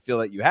support that you feel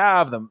that you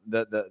have,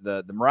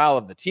 the morale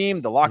of the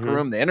team, the locker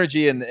room, the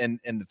energy, and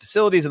the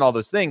facilities, and all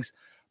those things.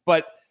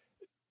 But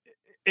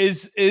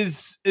is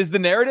the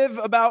narrative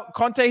about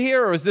Conte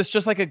here, or is this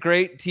just like a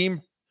great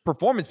team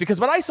performance? Because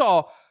what I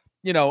saw,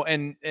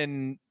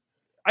 and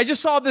I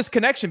just saw this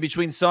connection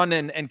between Son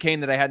and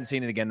Kane that I hadn't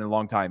seen it again in a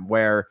long time,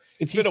 where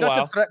it's he's been a such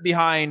while. a threat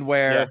behind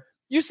where. Yeah.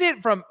 You see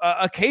it from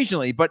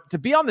occasionally, but to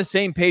be on the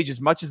same page as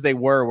much as they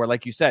were, where,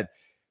 like you said,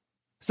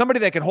 somebody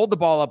that can hold the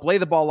ball up, lay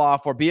the ball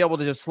off, or be able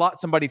to just slot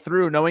somebody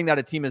through, knowing that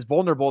a team is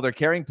vulnerable, they're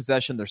carrying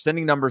possession, they're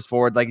sending numbers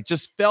forward. Like, it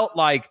just felt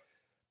like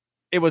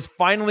it was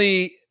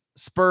finally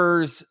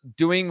Spurs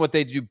doing what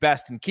they do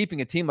best and keeping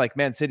a team like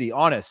Man City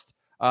honest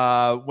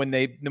when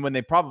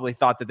they probably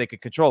thought that they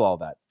could control all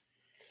that.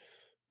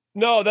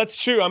 No, that's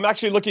true. I'm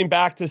actually looking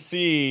back to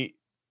see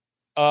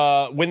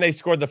when they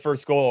scored the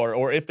first goal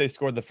or if they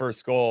scored the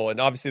first goal. And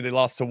obviously they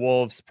lost to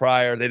Wolves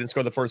prior. They didn't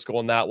score the first goal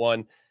in that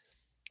one.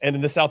 And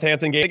in the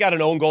Southampton game, they got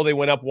an own goal. They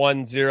went up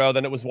 1-0.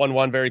 Then it was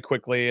 1-1 very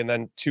quickly. And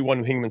then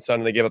 2-1 Heung-min Son.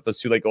 And they gave up those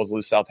 2 late goals to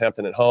lose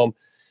Southampton at home.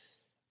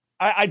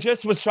 I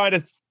just was trying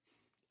to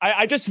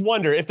I just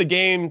wonder if the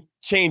game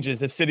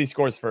changes if City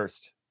scores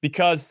first.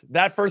 Because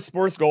that first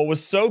Spurs goal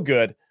was so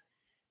good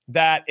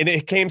and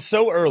it came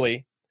so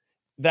early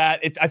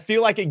that I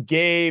feel like it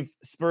gave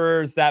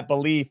Spurs that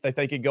belief that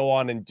they could go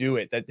on and do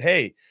it, that,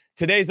 hey,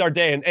 today's our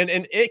day.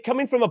 And it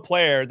coming from a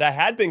player that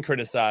had been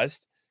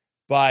criticized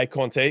by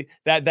Conte,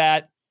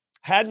 that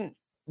hadn't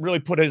really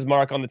put his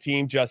mark on the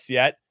team just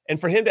yet. And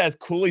for him to have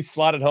coolly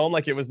slotted home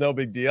like it was no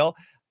big deal,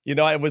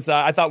 it was,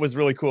 I thought was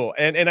really cool.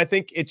 And I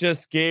think it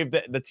just gave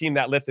the team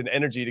that lift and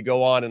energy to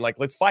go on and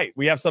let's fight.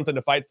 We have something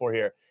to fight for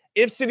here.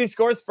 If City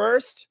scores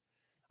first,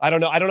 I don't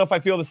know. I don't know if I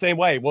feel the same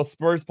way. Will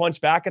Spurs punch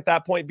back at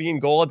that point, being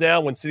goal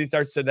down when City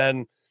starts to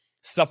then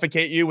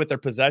suffocate you with their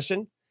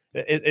possession?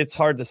 It's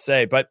hard to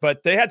say, but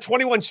they had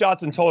 21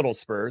 shots in total,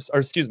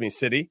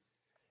 City,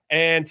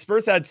 and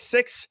Spurs had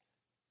 6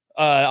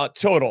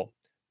 total.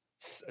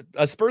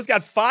 Spurs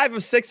got 5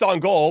 of 6 on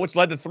goal, which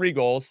led to 3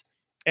 goals,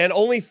 and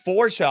only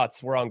 4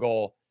 shots were on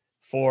goal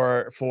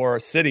for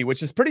City,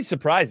 which is pretty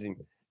surprising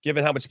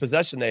given how much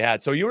possession they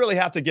had. So you really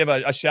have to give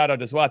a shout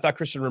out as well. I thought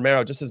Christian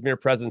Romero, just his mere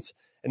presence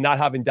and not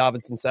having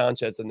Davinson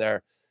Sanchez in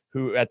there,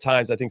 who at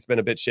times I think has been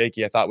a bit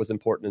shaky, I thought was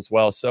important as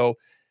well. So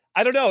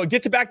I don't know.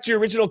 Back to your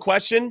original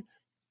question.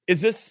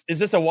 Is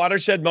this a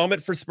watershed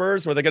moment for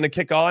Spurs where they're going to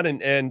kick on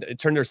and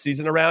turn their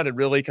season around and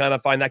really kind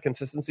of find that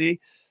consistency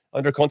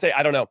under Conte?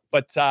 I don't know,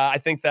 but I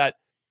think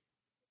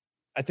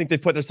they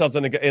put themselves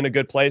in a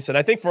good place, and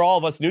I think for all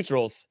of us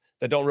neutrals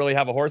that don't really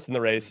have a horse in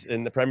the race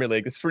in the Premier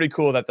League, it's pretty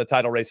cool that the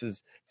title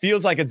races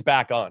feels like it's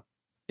back on.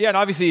 Yeah, and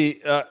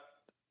obviously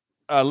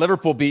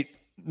Liverpool beat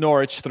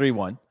Norwich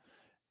 3-1,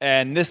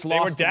 and this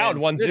loss they were down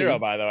 1-0.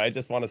 By the way, I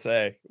just want to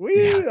say,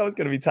 that was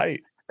going to be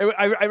tight.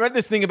 I read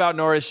this thing about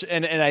Norwich,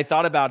 and I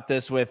thought about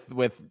this with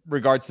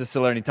regards to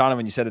Salernitana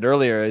when you said it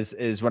earlier.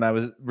 Is when I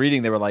was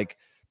reading, they were like,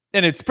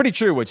 and it's pretty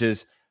true, which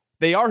is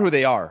they are who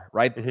they are,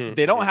 right? Mm-hmm.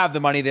 They don't have the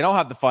money, they don't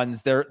have the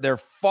funds. They're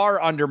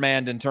far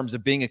undermanned in terms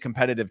of being a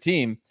competitive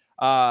team,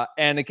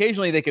 and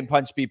occasionally they can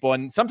punch people,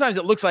 and sometimes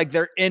it looks like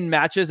they're in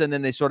matches, and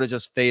then they sort of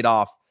just fade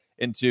off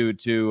into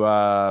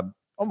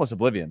almost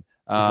oblivion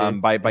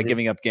by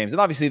giving up games.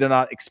 And obviously, they're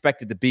not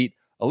expected to beat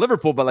a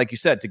Liverpool, but like you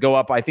said, to go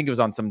up, I think it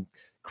was on some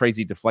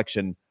crazy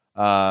deflection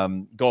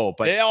goal,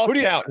 but they all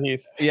count,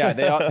 Heath.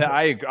 Yeah,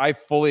 I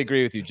fully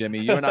agree with you, Jimmy.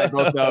 You and I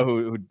both know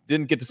who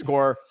didn't get to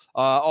score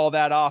all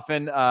that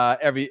often.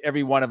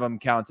 Every one of them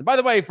counts. And by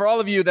the way, for all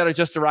of you that are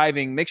just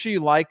arriving, make sure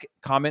you like,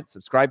 comment,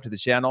 subscribe to the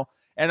channel.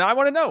 And I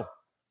want to know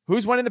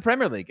who's winning the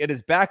Premier League. It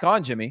is back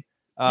on, Jimmy.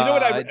 You know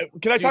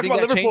what? Can I talk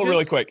about Liverpool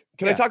really quick?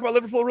 I talk about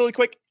Liverpool really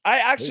quick? I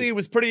actually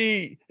was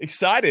pretty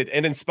excited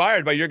and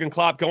inspired by Jurgen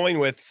Klopp going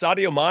with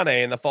Sadio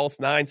Mane in the false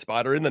 9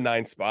 spot, or in the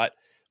 9 spot,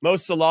 Mo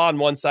Salah on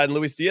one side and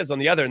Luis Diaz on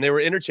the other, and they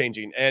were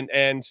interchanging.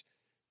 And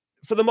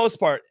for the most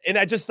part, and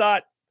I just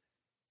thought,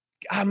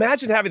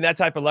 imagine having that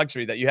type of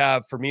luxury that you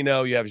have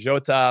Firmino, you have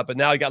Jota, but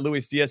now you got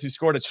Luis Diaz, who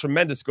scored a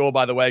tremendous goal,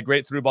 by the way.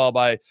 Great through ball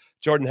by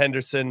Jordan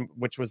Henderson,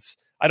 which was,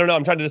 I don't know,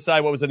 I'm trying to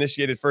decide what was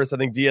initiated first. I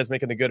think Diaz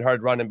making a good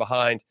hard run in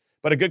behind,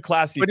 but a good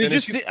classy finish. But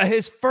did you see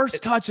his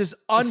first touch is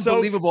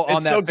unbelievable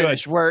on that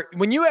finish, where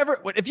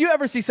if you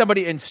ever see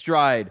somebody in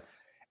stride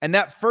and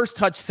that first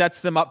touch sets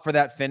them up for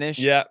that finish.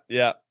 Yeah.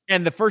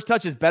 And the first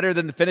touch is better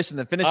than the finish, and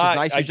the finish is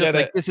nice. You're just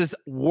like, this is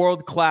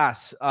world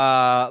class.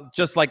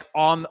 Just like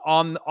on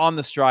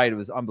the stride, it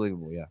was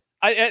unbelievable. Yeah,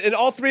 and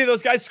all three of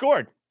those guys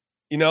scored.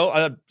 You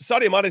know,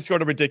 Sadio Mane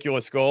scored a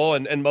ridiculous goal,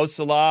 and Mo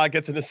Salah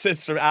gets an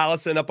assist from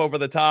Alisson up over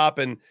the top,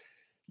 and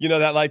you know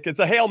that like it's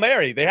a Hail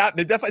Mary. They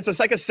definitely, it's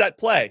like a set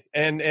play,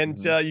 and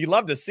you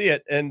love to see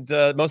it. And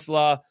Mo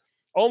Salah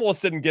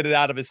almost didn't get it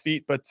out of his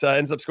feet, but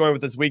ends up scoring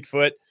with his weak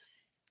foot.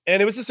 And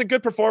it was just a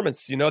good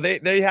performance. You know,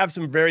 they have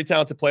some very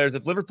talented players.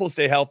 If Liverpool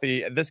stay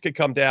healthy, this could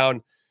come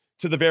down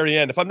to the very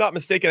end. If I'm not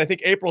mistaken, I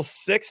think April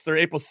 6th or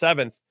April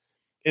 7th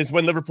is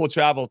when Liverpool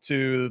travel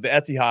to the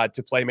Etihad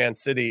to play Man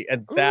City.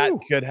 And that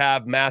could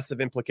have massive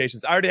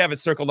implications. I already have it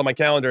circled on my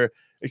calendar,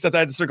 except I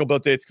had to circle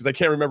both dates because I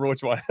can't remember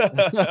which one. Yeah,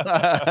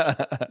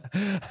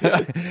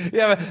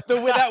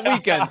 that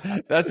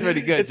weekend. That's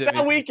pretty good. It's Jimmy.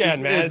 That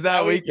weekend, man. It's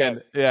that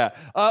weekend. Yeah.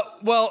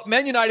 Well,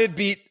 Man United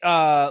beat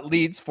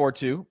Leeds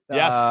 4-2.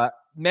 Yes.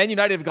 Man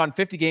United have gone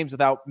 50 games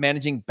without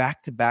managing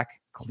back-to-back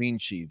clean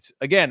sheets.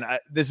 Again,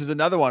 this is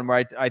another one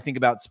where I think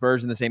about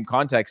Spurs in the same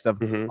context of,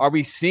 are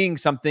we seeing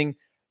something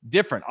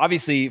different?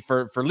 Obviously,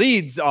 for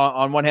Leeds,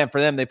 on one hand,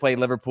 for them, they play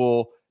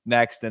Liverpool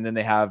next, and then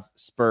they have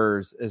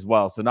Spurs as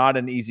well. So not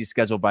an easy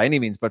schedule by any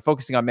means, but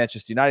focusing on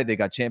Manchester United, they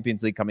got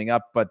Champions League coming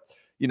up. But,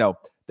 you know,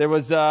 there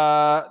was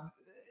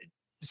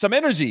some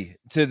energy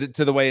to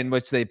the way in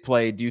which they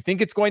played. Do you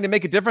think it's going to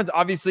make a difference?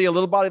 Obviously, a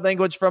little body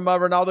language from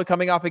Ronaldo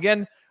coming off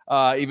again.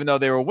 Even though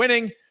they were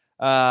winning,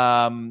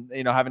 having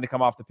to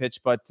come off the pitch.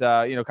 But,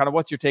 kind of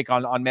what's your take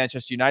on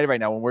Manchester United right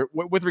now when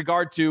we're with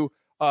regard to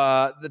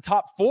the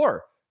top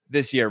 4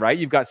 this year, right?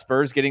 You've got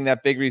Spurs getting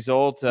that big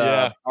result.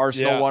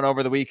 Arsenal won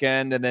over the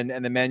weekend, and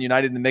then Man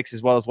United in the mix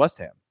as well as West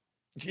Ham.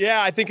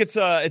 Yeah, I think it's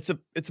a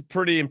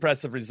pretty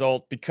impressive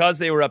result because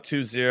they were up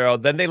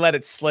 2-0. Then they let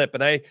it slip.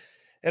 And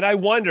I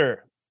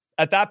wonder,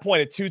 at that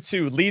point at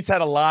 2-2, Leeds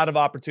had a lot of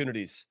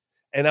opportunities.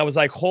 And I was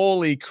like,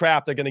 holy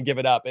crap, they're going to give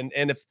it up.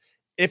 And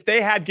if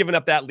they had given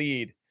up that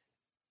lead,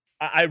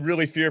 I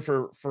really fear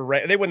for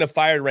they wouldn't have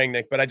fired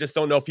Rangnick, but I just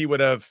don't know if he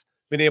would have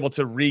been able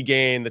to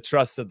regain the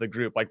trust of the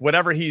group. Like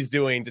whatever he's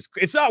doing,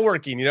 it's not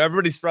working. You know,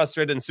 everybody's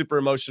frustrated and super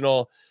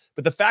emotional.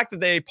 But the fact that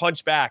they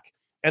punched back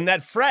and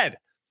that Fred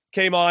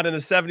came on in the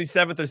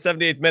 77th or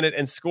 78th minute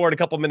and scored a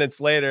couple minutes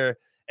later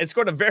and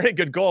scored a very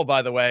good goal,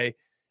 by the way.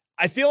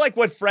 I feel like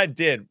what Fred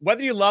did,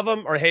 whether you love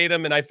him or hate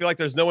him, and I feel like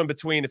there's no in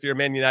between if you're a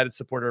Man United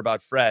supporter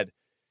about Fred.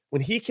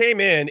 When he came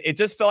in, it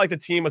just felt like the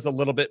team was a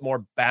little bit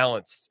more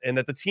balanced and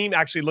that the team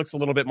actually looks a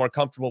little bit more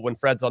comfortable when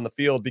Fred's on the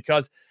field,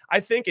 because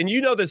I think, and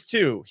you know this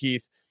too,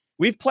 Heath,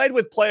 we've played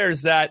with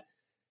players that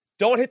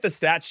don't hit the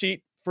stat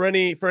sheet for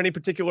any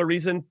particular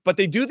reason, but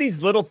they do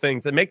these little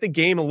things that make the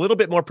game a little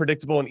bit more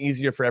predictable and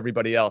easier for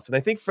everybody else. And I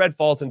think Fred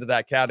falls into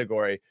that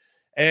category.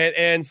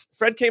 And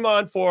Fred came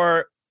on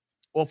for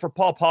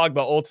Paul Pogba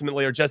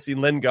ultimately, or Jesse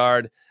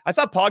Lingard. I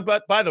thought Pogba,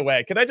 by the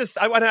way, can I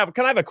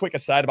have a quick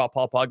aside about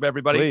Paul Pogba,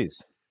 everybody?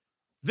 Please.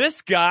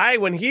 This guy,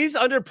 when he's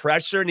under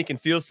pressure and he can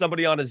feel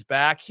somebody on his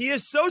back, he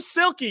is so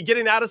silky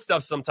getting out of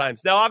stuff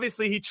sometimes. Now,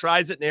 obviously, he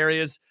tries it in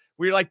areas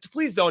where you're like,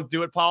 please don't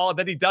do it, Paul. And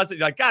then he does it.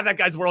 You're like, God, that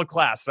guy's world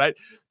class, right?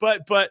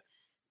 But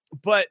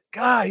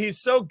God, he's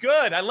so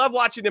good. I love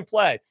watching him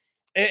play.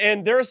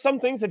 And there are some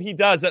things that he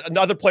does that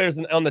other players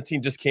on the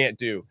team just can't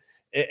do.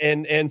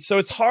 And so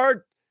it's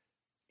hard.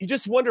 You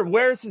just wonder,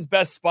 where's his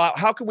best spot?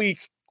 How can we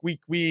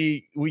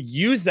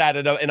use that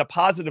in a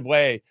positive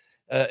way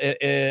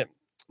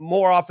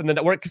more often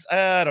than work? Because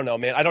I don't know,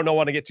 man. I don't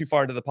want to get too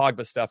far into the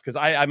Pogba stuff because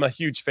I'm a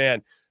huge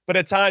fan. But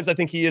at times, I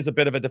think he is a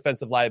bit of a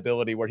defensive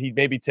liability where he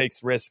maybe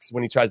takes risks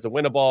when he tries to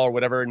win a ball or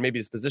whatever, and maybe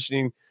his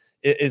positioning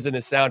isn't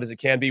as sound as it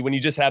can be. When you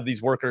just have these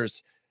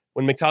workers,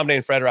 when McTominay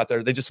and Fred are out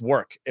there, they just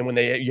work. And when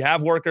you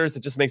have workers,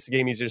 it just makes the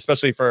game easier,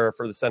 especially for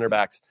the center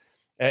backs.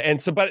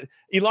 And so, but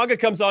Elanga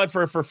comes on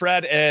for Fred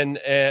Fred and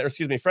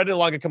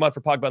Elanga come on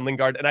for Pogba and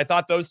Lingard. And I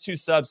thought those two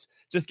subs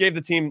just gave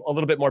the team a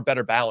little bit more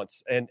better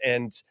balance. And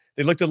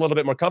they looked a little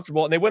bit more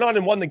comfortable. And they went on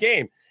and won the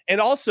game.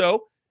 And also,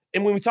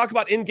 and when we talk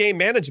about in-game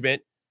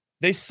management,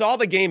 they saw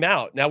the game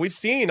out. Now, we've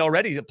seen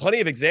already plenty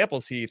of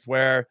examples, Heath,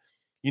 where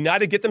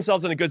United get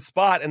themselves in a good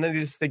spot and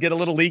then they get a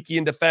little leaky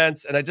in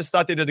defense. And I just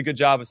thought they did a good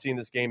job of seeing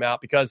this game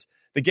out because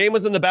the game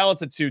was in the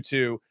balance at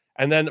 2-2.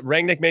 And then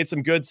Rangnick made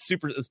some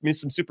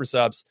super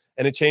subs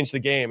and it changed the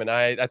game. And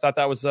I thought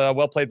that was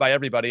well played by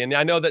everybody. And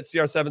I know that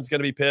CR7 is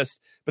going to be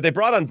pissed, but they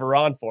brought on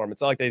Varane for him.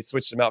 It's not like they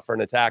switched him out for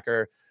an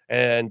attacker.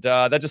 And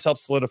that just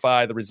helps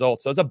solidify the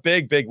results. So it's a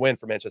big, big win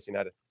for Manchester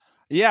United.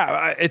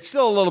 Yeah, it's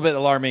still a little bit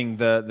alarming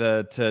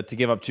to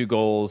give up 2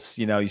 goals.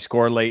 You know, you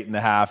score late in the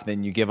half,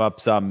 then you give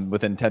up some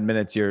within 10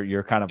 minutes.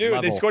 You're kind of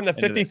they scored in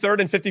the 53rd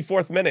and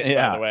 54th minute.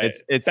 Yeah, by the way,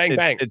 it's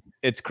bang.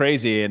 It's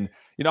crazy, and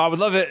you know I would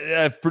love it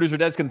if producer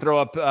Des can throw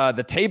up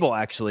the table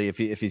actually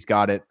if he's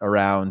got it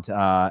around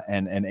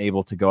and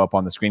able to go up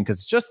on the screen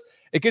because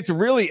it gets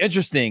really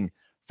interesting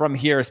from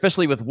here,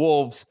 especially with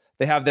Wolves.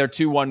 They have their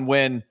 2-1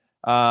 win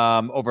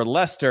over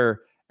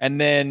Leicester. And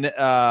then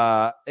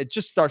it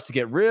just starts to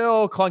get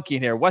real clunky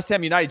in here. West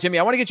Ham United, Jimmy,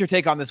 I want to get your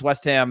take on this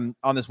West Ham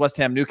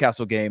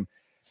Newcastle game.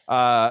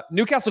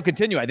 Newcastle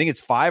continue. I think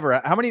it's 5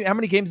 or how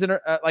many games in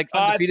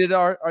undefeated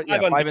are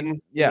 5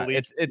 and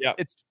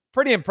it's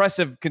pretty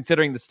impressive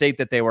considering the state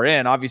that they were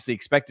in. Obviously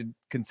expected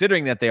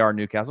considering that they are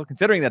Newcastle,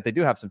 considering that they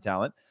do have some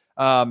talent.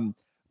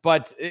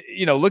 But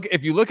you know,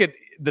 if you look at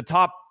the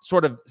top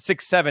sort of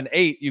 6, 7,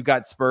 8, you've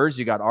got Spurs,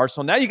 you got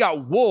Arsenal, now you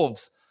got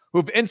Wolves,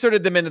 who've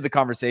inserted them into the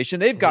conversation.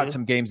 They've got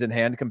some games in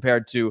hand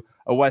compared to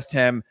a West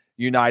Ham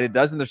United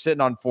does, and they're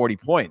sitting on 40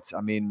 points.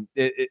 I mean,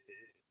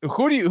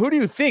 who do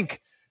you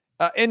think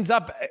ends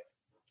up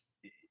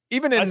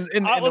even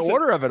in the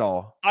order of it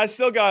all? I'm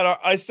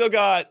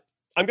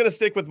going to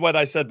stick with what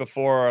I said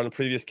before on the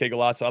previous Que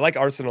Golazo. I like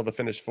Arsenal to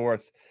finish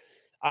 4th.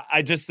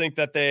 I just think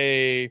that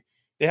they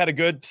had a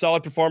good,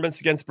 solid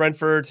performance against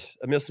Brentford.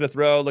 Emile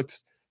Smith-Rowe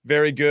looked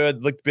very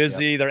good, looked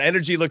busy. Yep. Their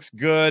energy looks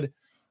good.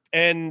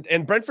 And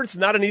Brentford's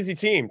not an easy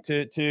team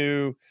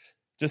to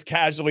just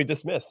casually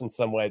dismiss in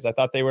some ways. I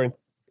thought they were in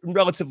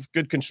relative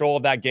good control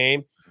of that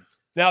game.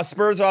 Now,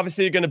 Spurs are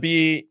obviously going to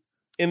be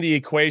in the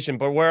equation,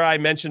 but where I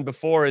mentioned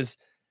before is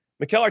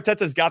Mikel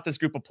Arteta's got this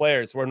group of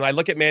players where when I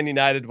look at Man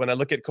United, when I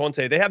look at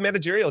Conte, they have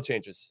managerial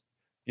changes.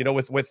 You know,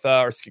 with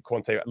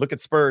Conte, look at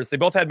Spurs. They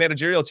both had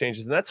managerial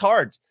changes, and that's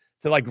hard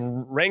to like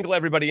wrangle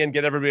everybody in,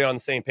 get everybody on the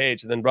same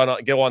page, and then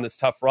go on this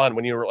tough run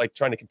when you're like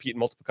trying to compete in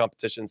multiple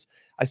competitions.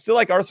 I still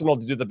like Arsenal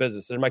to do the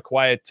business. They're my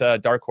quiet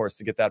dark horse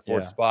to get that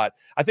 4th spot.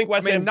 I think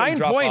West Ham's 9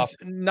 points.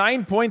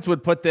 9 points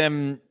would put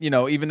them, you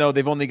know, even though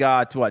they've only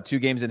got 2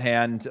 games in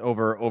hand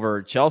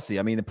over Chelsea.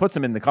 I mean, it puts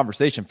them in the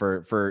conversation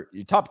for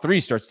your top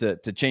 3 starts to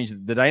change.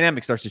 The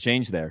dynamic starts to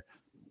change there.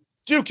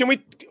 Dude, can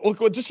we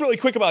just really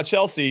quick about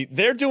Chelsea?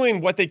 They're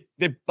doing what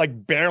they're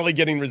like barely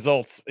getting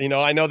results. You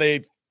know, I know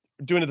they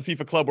doing the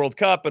FIFA Club World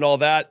Cup and all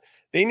that.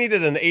 They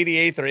needed an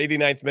 88th or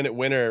 89th minute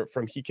winner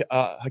from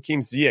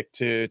Hakim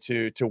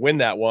Ziyech to win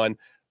that one.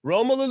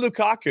 Romelu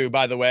Lukaku,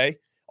 by the way,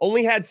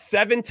 only had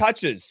 7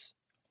 touches.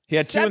 He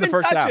had 2 in the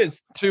first half.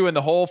 2 in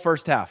the whole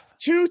first half.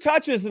 2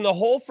 touches in the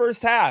whole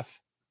first half.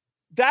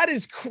 That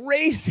is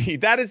crazy.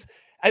 That is,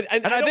 and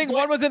I think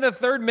one was in the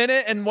 3rd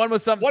minute and one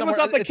was One was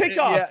off the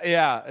kickoff.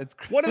 It's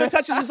one of the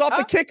touches was off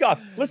the kickoff.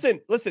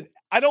 Listen.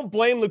 I don't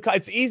blame Lukaku.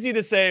 It's easy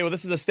to say, well,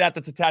 this is a stat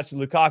that's attached to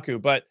Lukaku,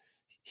 but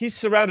he's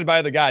surrounded by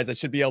other guys that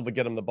should be able to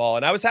get him the ball.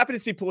 And I was happy to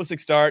see Pulisic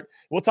start.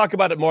 We'll talk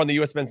about it more on the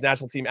U.S. men's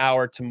national team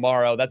hour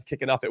tomorrow. That's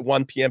kicking off at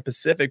 1 p.m.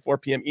 Pacific, 4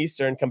 p.m.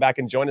 Eastern. Come back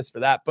and join us for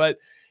that. But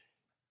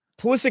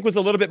Pulisic was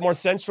a little bit more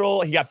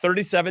central. He got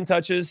 37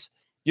 touches.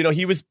 You know,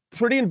 he was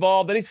pretty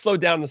involved. Then he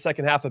slowed down in the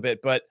second half a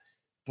bit. But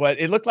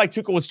it looked like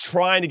Tuchel was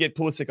trying to get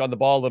Pulisic on the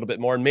ball a little bit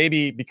more. And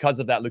maybe because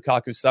of that,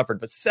 Lukaku suffered.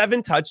 But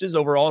 7 touches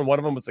overall, and one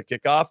of them was the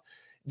kickoff.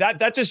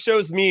 That just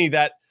shows me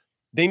that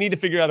they need to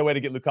figure out a way to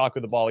get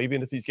Lukaku the ball,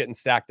 even if he's getting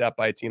stacked up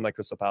by a team like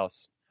Crystal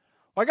Palace.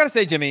 Well, I got to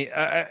say, Jimmy,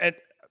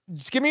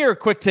 just give me your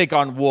quick take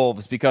on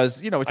Wolves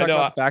because, you know, we talked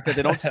about the fact that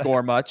they don't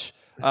score much.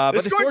 But they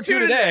scored 2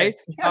 today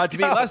to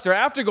beat Leicester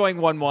after going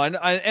 1-1.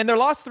 And their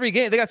last 3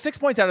 games, they got 6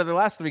 points out of their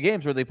last 3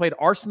 games where they played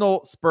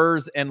Arsenal,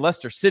 Spurs, and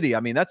Leicester City. I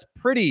mean, that's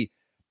pretty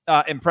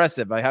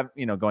impressive. I have,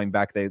 going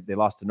back, they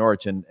lost to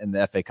Norwich in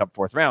the FA Cup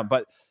fourth round,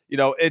 but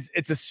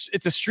it's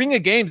a string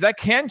of games that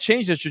can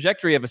change the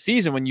trajectory of a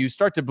season when you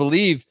start to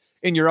believe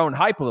in your own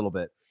hype a little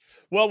bit.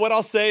 Well, what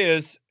I'll say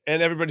is,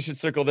 and everybody should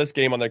circle this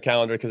game on their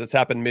calendar because it's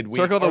happened midweek.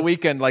 Circle the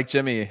weekend like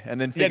Jimmy, and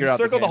then figure out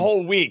circle the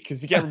whole week because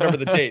if you can't remember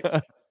the date.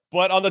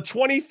 But on the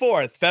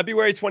 24th,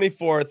 February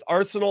 24th,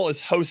 Arsenal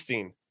is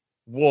hosting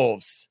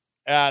Wolves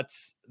at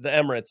the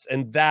Emirates,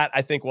 and that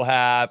I think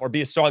will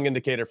be a strong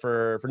indicator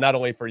for not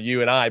only for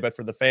you and I, but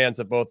for the fans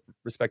of both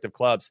respective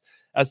clubs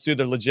as to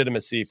their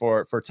legitimacy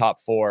for top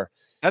four.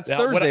 That's now,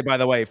 Thursday, by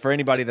the way, for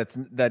anybody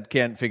that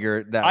can't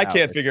figure that out. I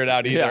can't figure it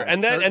out either. Yeah,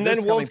 and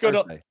then Wolves go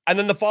to, and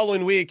then the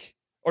following week,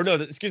 or no,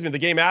 excuse me, the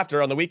game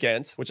after on the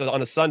weekend, which is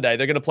on a Sunday,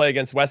 they're going to play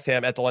against West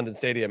Ham at the London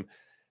Stadium.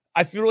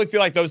 I really feel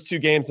like those two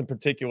games in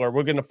particular,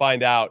 we're going to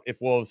find out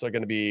if Wolves are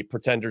going to be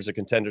pretenders or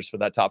contenders for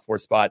that top four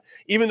spot.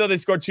 Even though they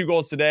scored 2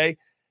 goals today,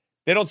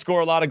 they don't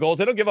score a lot of goals.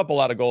 They don't give up a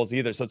lot of goals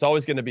either. So it's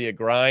always going to be a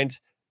grind.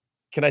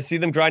 Can I see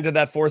them grind to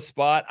that 4th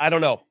spot? I don't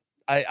know.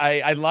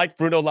 I like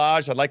Bruno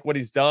Lage. I like what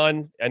he's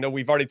done. I know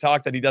we've already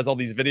talked that he does all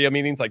these video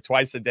meetings like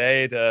twice a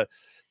day to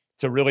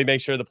really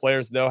make sure the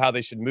players know how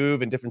they should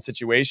move in different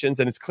situations.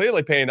 And it's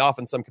clearly paying off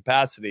in some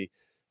capacity.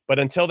 But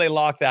until they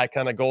lock that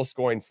kind of goal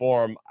scoring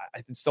form,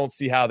 I just don't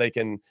see how they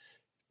can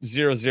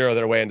 0-0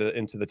 their way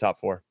into the top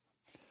 4.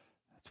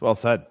 That's well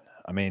said.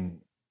 I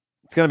mean,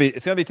 it's gonna be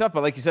tough,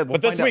 but like you said,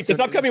 this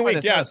upcoming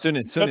week, soon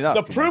enough.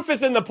 The proof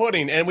is in the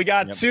pudding, and we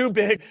got two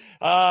big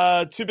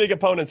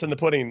opponents in the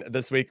pudding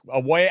this week: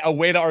 away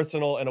to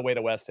Arsenal and away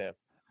to West Ham.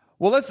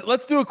 Well,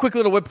 let's do a quick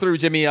little whip through,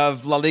 Jimmy,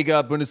 of La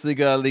Liga,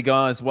 Bundesliga, Ligue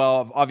 1 as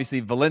well.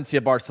 Obviously,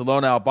 Valencia,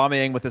 Barcelona,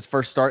 Aubameyang with his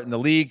first start in the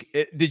league.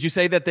 Did you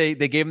say that they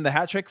gave him the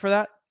hat trick for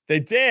that? They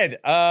did.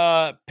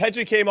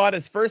 Pedri came on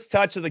his first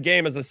touch of the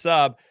game as a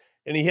sub,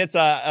 and he hits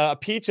a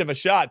peach of a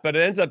shot, but it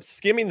ends up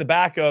skimming the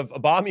back of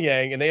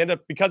Aubameyang, and they end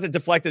up, because it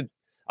deflected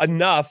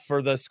enough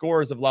for the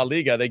scorers of La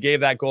Liga, they gave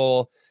that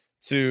goal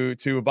to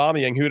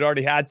Aubameyang, who'd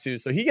already had 2.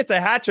 So he gets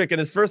a hat trick in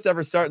his first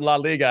ever start in La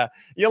Liga.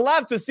 You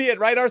love to see it,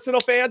 right,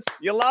 Arsenal fans?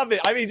 You love it.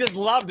 I mean, you just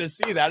love to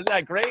see that. Isn't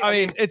that great? I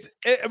mean,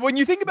 when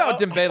you think about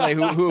Dembele,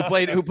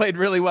 who played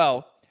really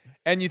well,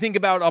 and you think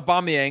about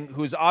Aubameyang,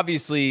 who's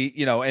obviously,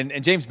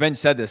 and James Bench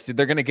said this,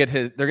 they're going to get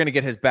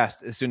his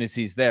best as soon as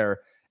he's there.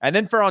 And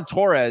then Ferran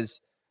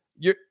Torres,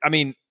 you've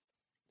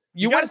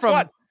got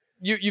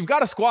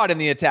a squad in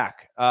the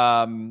attack.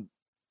 Does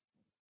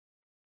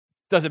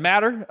it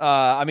matter?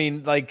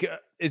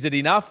 Is it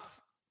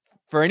enough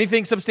for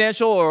anything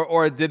substantial,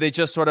 or did they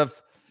just sort of,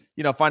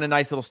 find a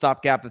nice little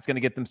stopgap that's going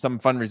to get them some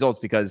fun results?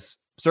 Because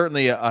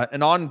certainly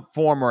an on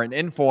form or an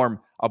in form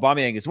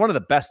Aubameyang is one of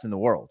the best in the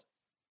world.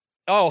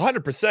 Oh,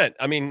 100%.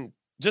 I mean,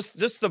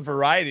 just the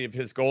variety of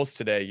his goals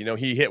today.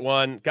 He hit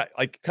one, got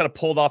kind of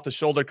pulled off the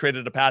shoulder,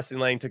 created a passing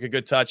lane, took a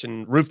good touch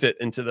and roofed it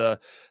into the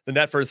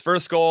net for his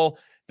first goal.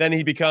 Then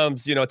he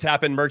becomes,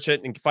 tap-in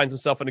merchant and finds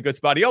himself in a good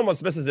spot. He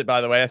almost misses it, by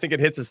the way. I think it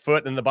hits his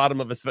foot and the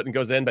bottom of his foot and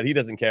goes in, but he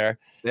doesn't care.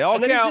 They all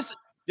count.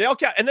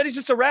 And then he's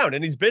just around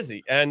and he's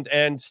busy and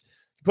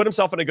put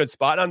himself in a good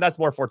spot. And that's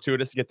more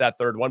fortuitous to get that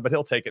third one, but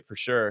he'll take it for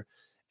sure.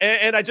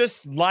 And I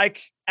just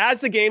like, as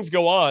the games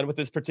go on with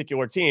this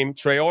particular team,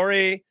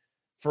 Traore,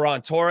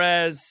 Ferran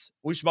Torres,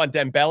 Ousmane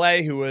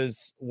Dembele, who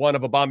was one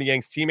of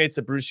Aubameyang's teammates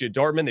at Borussia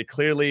Dortmund. They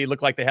clearly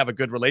look like they have a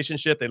good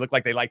relationship. They look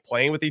like they like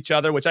playing with each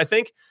other, which I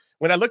think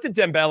when I looked at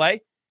Dembele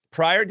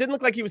prior, it didn't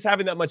look like he was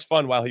having that much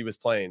fun while he was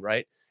playing,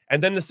 right?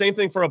 And then the same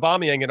thing for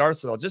Aubameyang at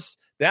Arsenal. Just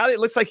now it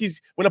looks like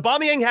when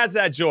Aubameyang has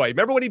that joy.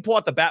 Remember when he pulled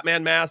out the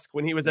Batman mask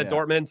when he was at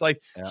Dortmund?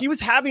 It's he was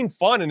having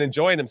fun and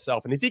enjoying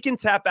himself. And if he can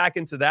tap back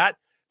into that,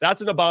 that's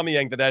an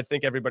Aubameyang that I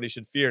think everybody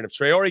should fear. And if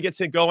Traore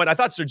gets it going, I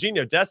thought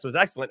Serginho Dest was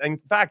excellent. And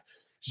in fact,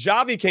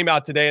 Xavi came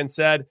out today and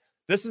said,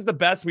 this is the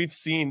best we've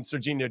seen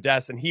Serginho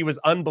Dest, and he was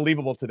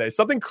unbelievable today.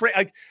 Something crazy,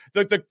 like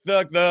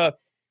the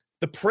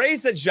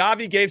praise that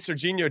Xavi gave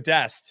Serginho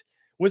Dest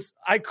was,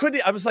 I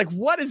was like,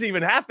 what is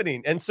even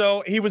happening? And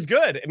so he was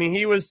good. I mean,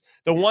 he was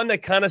the one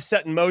that kind of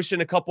set in motion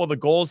a couple of the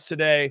goals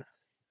today,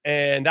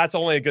 and that's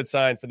only a good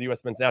sign for the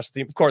U.S. men's national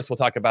team. Of course, we'll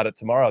talk about it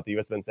tomorrow at the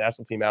U.S. men's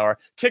national team hour,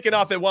 kicking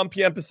off at 1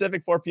 p.m.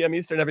 Pacific, 4 p.m.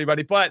 Eastern,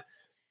 everybody. But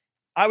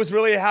I was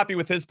really happy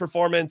with his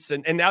performance,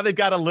 and now they've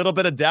got a little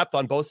bit of depth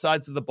on both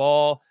sides of the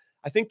ball.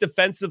 I think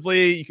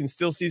defensively, you can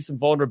still see some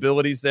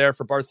vulnerabilities there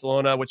for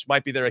Barcelona, which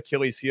might be their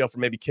Achilles heel for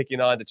maybe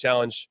kicking on to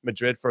challenge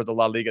Madrid for the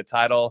La Liga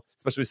title,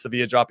 especially with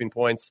Sevilla dropping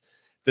points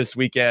this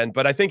weekend.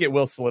 But I think it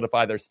will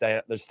solidify their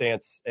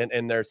stance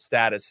and their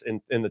status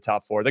in the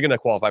top 4. They're going to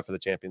qualify for the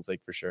Champions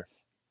League for sure.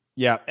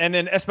 Yeah, and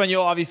then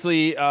Espanyol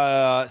obviously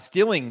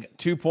stealing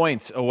 2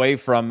 points away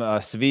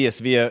from Sevilla.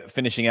 Sevilla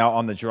finishing out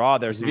on the draw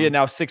there. Sevilla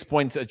now 6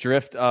 points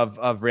adrift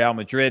of Real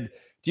Madrid.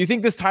 Do you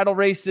think this title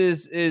race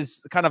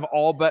is kind of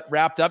all but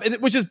wrapped up?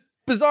 Which is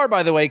bizarre,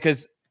 by the way,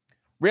 because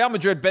Real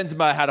Madrid,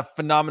 Benzema had a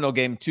phenomenal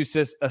game, 2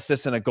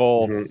 assists and a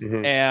goal,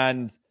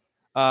 and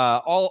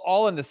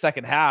all in the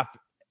second half.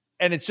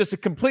 And it's just a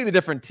completely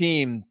different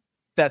team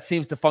that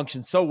seems to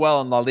function so well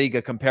in La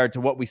Liga compared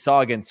to what we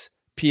saw against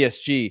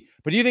PSG.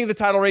 But do you think the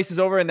title race is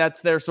over and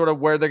that's their sort of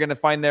where they're going to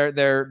find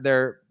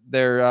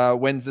their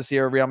wins this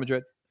year, Real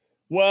Madrid?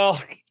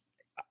 Well,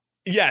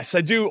 yes,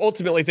 I do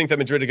ultimately think that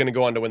Madrid are going to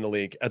go on to win the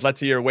league.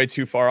 Atleti are way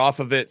too far off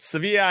of it.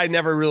 Sevilla, I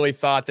never really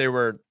thought they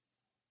were.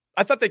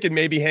 I thought they could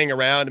maybe hang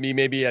around and be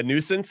maybe a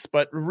nuisance,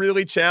 but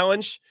really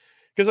challenge.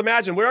 Because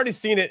imagine, we're already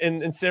seeing it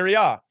in Serie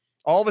A.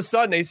 All of a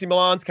sudden, AC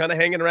Milan's kind of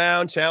hanging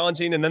around,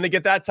 challenging, and then they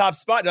get that top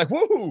spot. And like,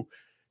 whoo,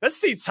 this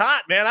seat's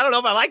hot, man. I don't know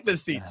if I like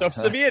this seat. So if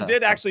Sevilla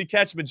did actually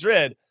catch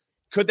Madrid,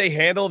 could they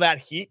handle that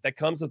heat that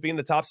comes with being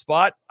the top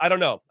spot? I don't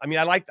know. I mean,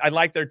 I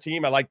like their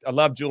team. I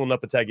love Julian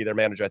Lopetegui, their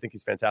manager. I think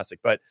he's fantastic.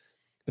 But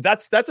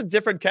that's a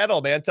different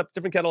kettle, man.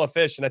 Different kettle of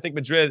fish. And I think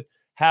Madrid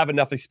have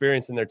enough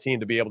experience in their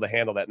team to be able to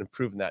handle that and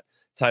improve that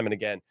time and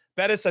again.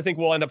 Betis, I think,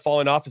 will end up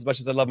falling off as much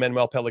as I love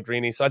Manuel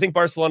Pellegrini. So I think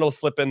Barcelona will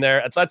slip in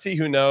there. Atleti,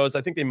 who knows?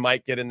 I think they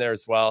might get in there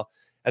as well.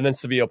 And then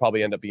Sevilla will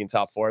probably end up being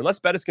top four, unless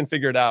Betis can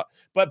figure it out.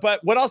 But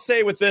what I'll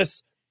say with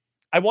this,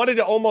 I wanted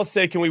to almost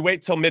say, can we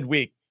wait till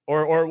midweek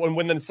or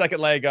when the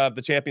second leg of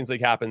the Champions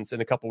League happens in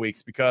a couple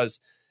weeks?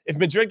 Because if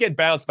Madrid get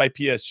bounced by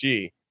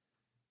PSG,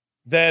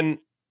 then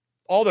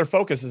all their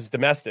focus is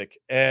domestic.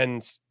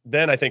 And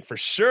then I think for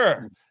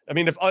sure, I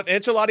mean, if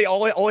Ancelotti,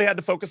 all he had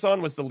to focus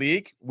on was the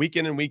league week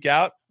in and week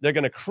out, they're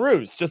going to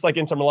cruise just like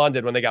Inter Milan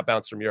did when they got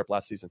bounced from Europe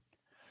last season.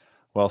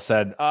 Well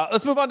said.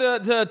 Let's move on to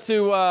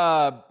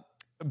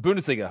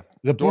Bundesliga.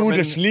 The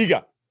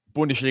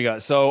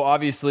Bundesliga. So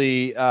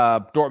obviously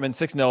Dortmund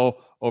 6-0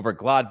 over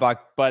Gladbach.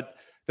 But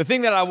the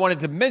thing that I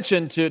wanted to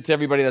mention to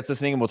everybody that's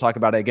listening, and we'll talk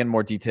about it again in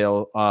more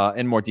detail on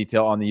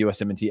the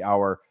USMNT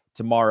Hour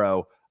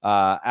tomorrow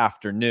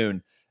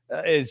afternoon,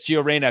 is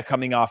Gio Reyna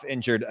coming off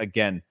injured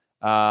again.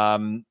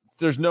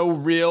 There's no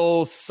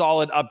real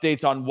solid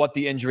updates on what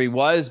the injury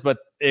was, but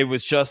it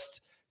was just,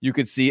 you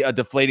could see a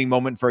deflating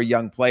moment for a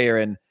young player.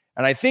 And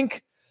I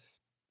think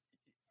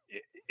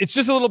it's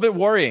just a little bit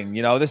worrying.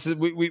 You know, this is,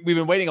 we've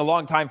been waiting a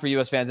long time for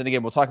US fans. And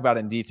again, we'll talk about it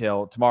in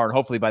detail tomorrow, and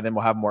hopefully by then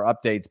we'll have more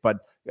updates, but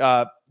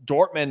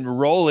Dortmund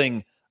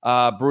rolling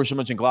Borussia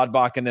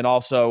Mönchengladbach, and then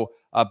also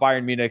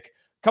Bayern Munich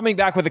coming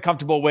back with a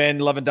comfortable win.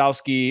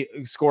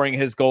 Lewandowski scoring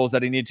his goals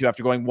that he needed to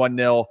after going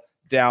 1-0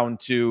 down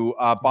to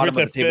bottom of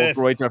the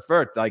table, Greuther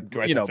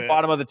Fürth.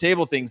 Bottom of the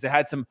table things. They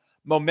had some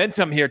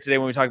momentum here today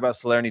when we talk about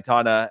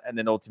Salernitana, and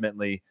then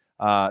ultimately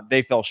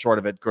they fell short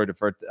of it, Greuther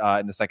Fürth,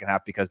 in the second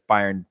half because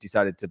Bayern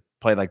decided to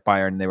play like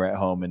Bayern, and they were at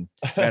home and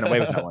ran away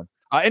with that one.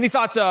 Any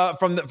thoughts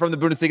from the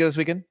Bundesliga this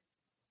weekend?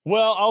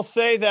 Well, I'll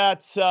say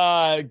that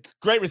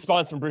great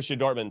response from Borussia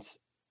Dortmund.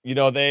 You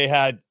know, they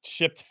had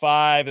shipped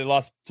 5. They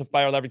lost to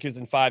Bayer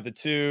Leverkusen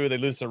 5-2. They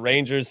lose to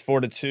Rangers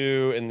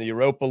 4-2 in the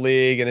Europa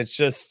League. And it's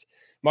just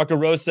Marco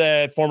Rose,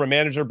 former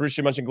manager,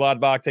 Borussia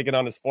Mönchengladbach, taking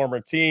on his former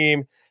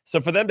team. So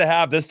for them to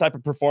have this type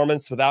of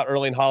performance without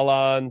Erling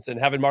Haaland and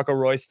having Marco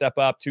Reus step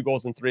up, 2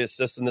 goals and 3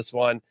 assists in this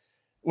one,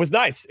 was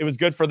nice. It was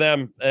good for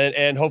them.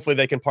 And hopefully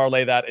they can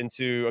parlay that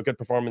into a good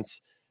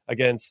performance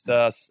against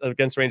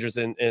Rangers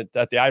at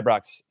the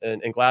Ibrox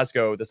in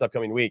Glasgow this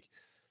upcoming week.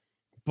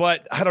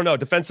 But I don't know.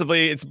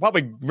 Defensively, it's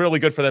probably really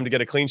good for them to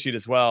get a clean sheet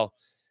as well.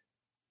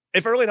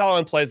 If Erling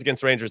Haaland plays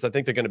against Rangers, I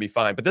think they're going to be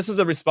fine. But this was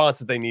a response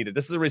that they needed.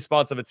 This is a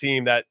response of a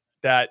team that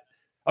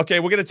okay,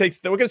 we're going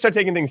to start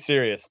taking things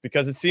serious,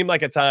 because it seemed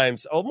like at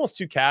times almost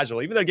too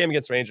casual. Even their game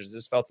against Rangers, it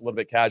just felt a little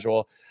bit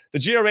casual. The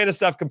Gio Reyna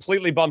stuff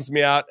completely bums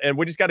me out, and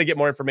we just got to get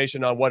more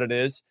information on what it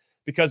is,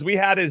 because we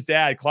had his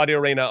dad, Claudio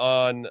Reyna,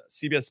 on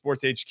CBS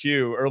Sports HQ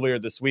earlier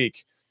this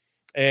week,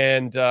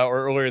 or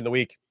earlier in the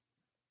week.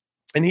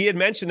 And he had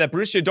mentioned that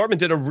Borussia Dortmund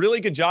did a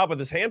really good job with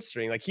his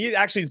hamstring. Like, he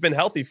actually has been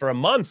healthy for a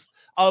month,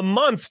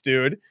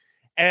 dude.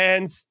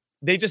 And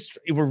they just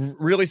were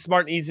really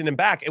smart in easing him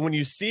back. And when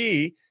you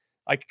see,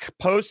 like,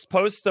 post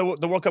the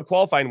World Cup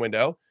qualifying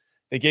window,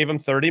 they gave him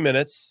 30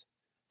 minutes.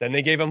 Then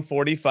they gave him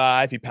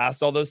 45. He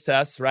passed all those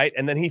tests, right?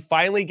 And then he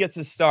finally gets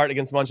his start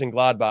against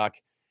Mönchengladbach.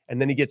 And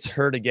then he gets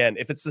hurt again.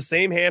 If it's the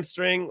same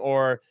hamstring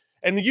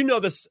and you know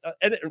this,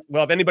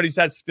 if anybody's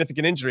had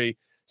significant injury,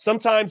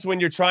 sometimes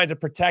when you're trying to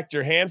protect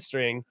your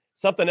hamstring,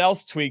 something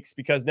else tweaks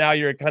because now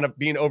you're kind of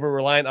being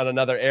over-reliant on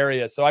another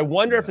area. So I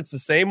wonder if it's the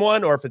same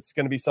one or if it's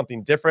going to be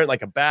something different,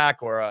 like a back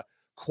or a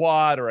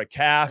quad or a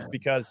calf,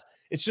 because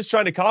it's just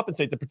trying to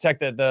compensate to protect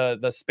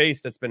the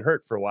space that's been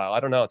hurt for a while. I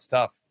don't know. It's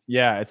tough.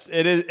 Yeah,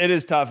 it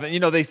is tough. And, you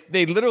know,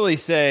 they literally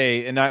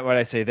say, and not what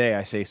I say,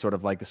 I say sort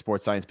of like the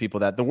sports science people,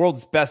 that the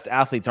world's best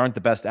athletes aren't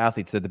the best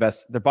athletes. They're the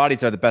best. Their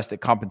bodies are the best at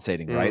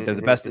compensating, right? Mm-hmm. They're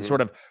the best at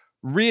sort of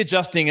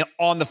readjusting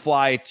on the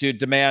fly to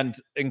demand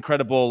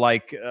incredible,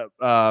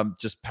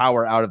 just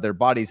power out of their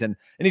bodies. And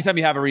anytime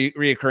you have a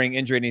reoccurring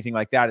injury, anything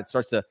like that, it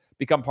starts to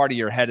become part of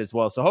your head as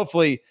well. So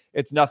hopefully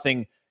it's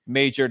nothing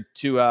major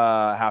to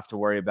have to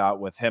worry about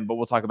with him, but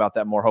we'll talk about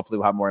that more. Hopefully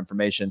we'll have more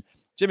information.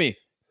 Jimmy,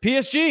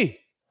 PSG,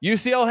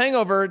 UCL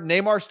hangover.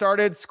 Neymar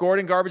started, scored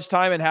in garbage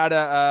time, and had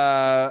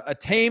a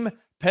tame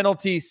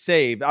penalty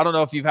saved. I don't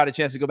know if you've had a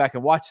chance to go back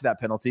and watch that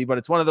penalty, but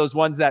it's one of those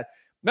ones that,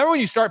 remember when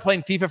you start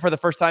playing FIFA for the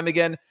first time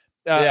again,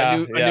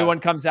 a new one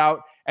comes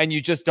out and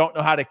you just don't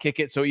know how to kick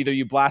it. So either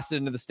you blast it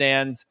into the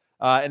stands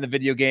in the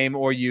video game,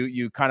 or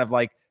you kind of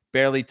like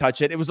barely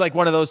touch it. It was like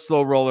one of those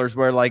slow rollers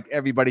where like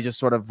everybody just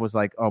sort of was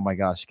like, oh my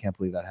gosh, I can't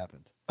believe that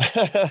happened.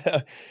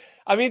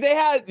 I mean, they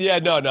had,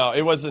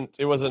 it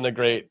wasn't a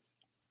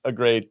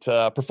great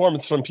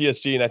performance from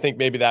PSG. And I think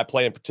maybe that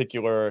play in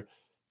particular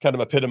kind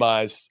of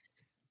epitomized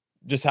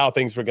just how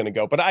things were going to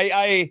go. But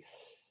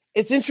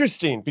it's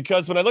interesting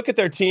because when I look at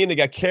their team, they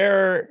got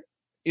Kerr,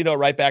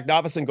 right back,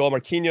 Navas in goal,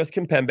 Marquinhos,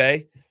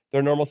 Kimpembe,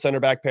 their normal center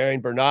back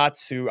pairing,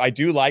 Bernat, who I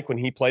do like when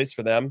he plays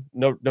for them.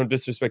 No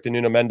disrespect to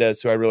Nuno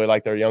Mendes, who I really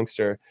like, their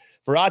youngster.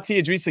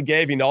 Verratti, Idrissa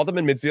Gueye, Wijnaldum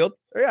in midfield.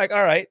 You're like,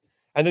 all right.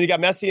 And then you got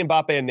Messi,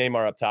 Mbappe, and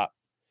Neymar up top.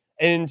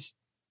 And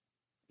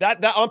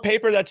that on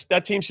paper,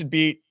 that team should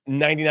beat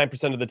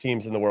 99% of the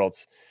teams in the world.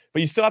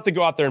 But you still have to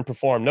go out there and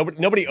perform.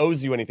 Nobody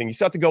owes you anything. You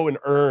still have to go and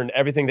earn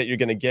everything that you're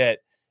going to get.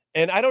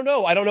 And I don't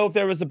know if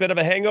there was a bit of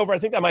a hangover. I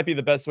think that might be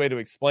the best way to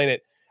explain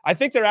it. I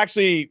think they're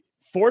actually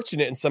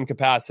fortunate in some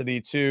capacity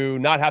to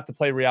not have to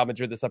play Real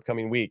Madrid this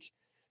upcoming week,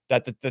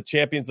 that the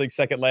Champions League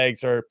second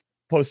legs are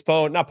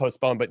not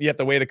postponed, but you have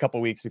to wait a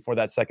couple weeks before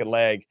that second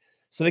leg.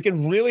 So they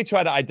can really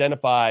try to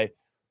identify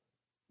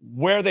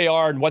where they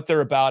are and what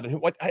they're about.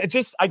 And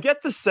I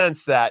get the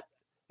sense that,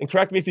 and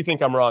correct me if you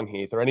think I'm wrong,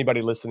 Heath, or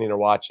anybody listening or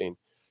watching,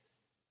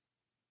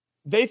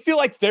 they feel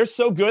like they're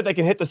so good they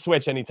can hit the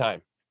switch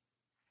anytime.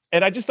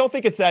 And I just don't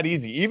think it's that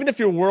easy. Even if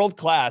you're world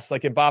class,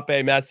 like Mbappe,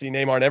 Messi,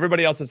 Neymar, and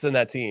everybody else that's in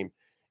that team,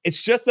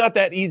 it's just not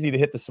that easy to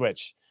hit the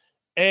switch.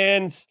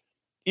 And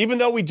even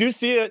though we do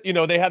see it,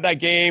 they had that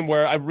game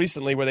where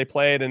they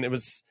played and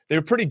they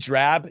were pretty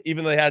drab,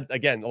 even though they had,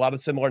 again, a lot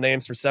of similar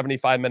names for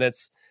 75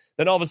 minutes.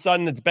 Then all of a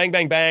sudden it's bang,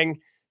 bang, bang.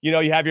 You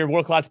have your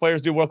world-class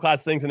pletting do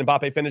world-class things and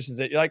Mbappe finishes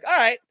it. You're like, all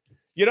right.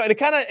 And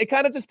it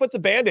kind of just puts a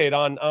Band-Aid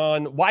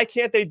on why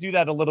can't they do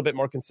that a little bit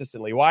more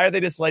consistently? Why are they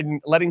just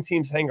letting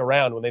teams hang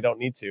around when they don't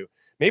need to?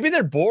 Maybe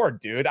they're bored,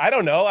 dude. I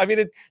don't know. I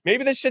mean,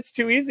 maybe this shit's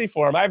too easy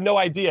for them. I have no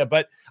idea.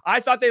 But I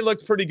thought they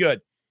looked pretty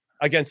good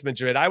against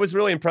Madrid. I was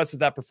really impressed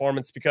with that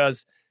performance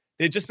because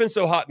they'd just been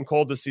so hot and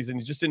cold this season.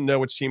 You just didn't know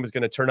which team was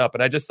going to turn up.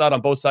 And I just thought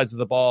on both sides of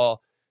the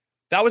ball,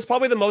 that was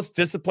probably the most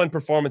disciplined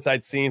performance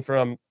I'd seen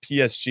from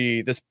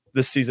PSG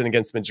this season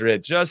against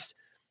Madrid. Just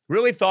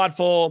really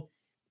thoughtful.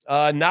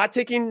 Not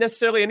taking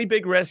necessarily any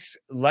big risks,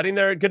 getting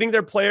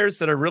their players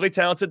that are really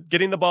talented,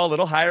 getting the ball a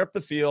little higher up the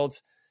field.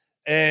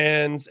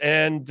 And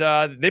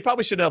they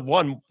probably should have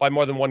won by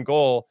more than one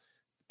goal.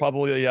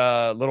 Probably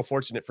a little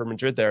fortunate for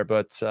Madrid there.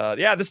 But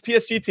this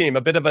PSG team,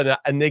 a bit of an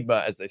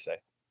enigma, as they say.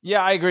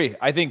 Yeah, I agree.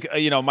 I think,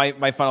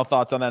 my final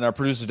thoughts on that. Our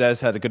producer Des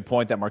had a good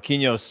point that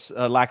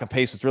Marquinhos' lack of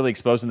pace was really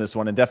exposed in this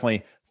one, and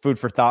definitely food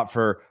for thought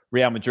for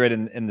Real Madrid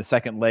in the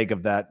second leg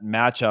of that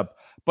matchup.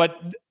 But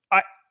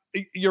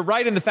you're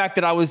right in the fact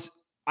that I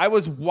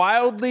was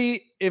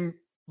wildly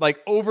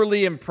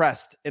overly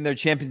impressed in their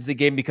Champions League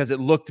game because it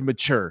looked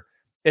mature.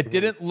 It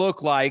didn't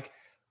look like,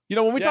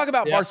 when we talk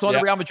about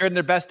Barcelona, Real Madrid in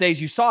their best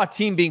days, you saw a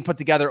team being put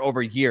together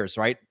over years,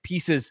 right?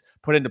 Pieces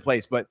put into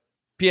place. But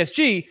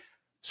PSG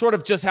sort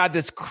of just had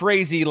this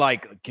crazy,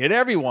 get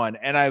everyone.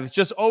 And I've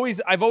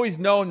always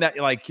known that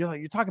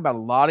you're talking about a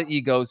lot of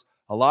egos,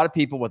 a lot of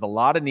people with a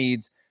lot of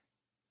needs,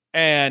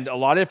 and a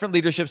lot of different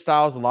leadership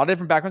styles, a lot of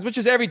different backgrounds, which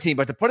is every team.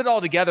 But to put it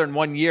all together in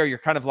 1 year, you're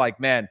kind of like,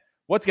 man,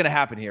 what's going to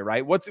happen here,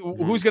 right?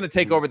 Who's going to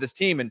take over this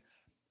team? And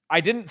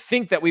I didn't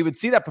think that we would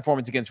see that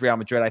performance against Real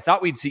Madrid. I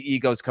thought we'd see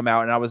egos come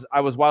out, and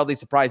I was wildly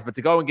surprised. But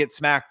to go and get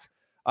smacked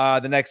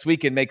the next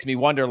weekend makes me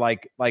wonder,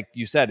 like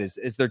you said,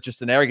 is there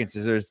just an arrogance?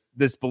 Is there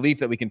this belief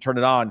that we can turn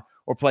it on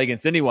or play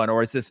against anyone?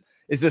 Or is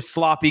this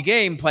sloppy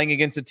game playing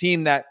against a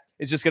team that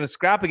is just going to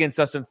scrap against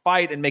us and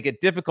fight and make it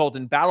difficult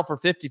and battle for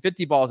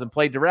 50-50 balls and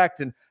play direct?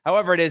 And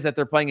however it is that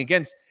they're playing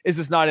against, is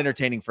this not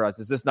entertaining for us?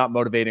 Is this not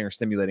motivating or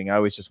stimulating? I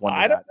always just wonder.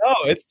 I don't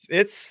know.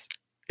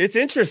 It's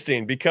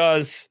interesting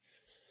because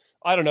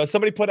I don't know.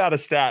 Somebody put out a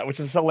stat, which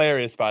is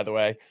hilarious, by the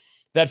way,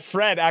 that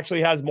Fred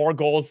actually has more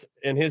goals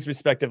in his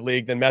respective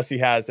league than Messi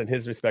has in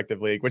his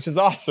respective league, which is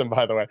awesome,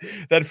 by the way.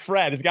 That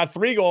Fred has got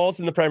 3 goals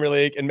in the Premier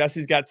League and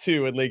Messi's got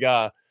 2 in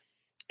Liga.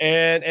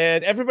 And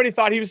everybody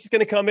thought he was just going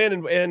to come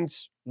in and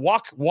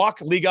walk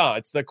Liga.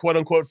 It's the quote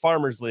unquote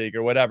farmers league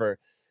or whatever.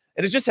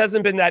 And it just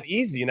hasn't been that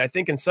easy. And I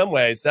think in some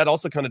ways that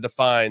also kind of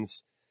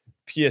defines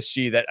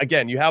PSG, that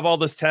again, you have all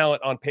this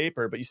talent on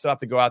paper, but you still have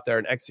to go out there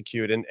and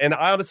execute. And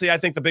honestly, I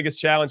think the biggest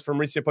challenge for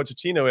Mauricio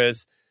Pochettino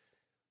is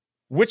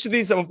which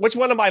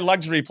one of my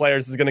luxury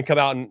players is going to come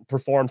out and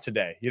perform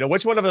today?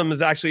 Which one of them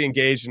is actually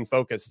engaged and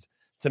focused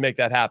to make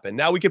that happen?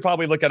 Now we could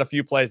probably look at a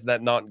few plays in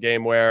that Nantes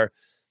game where,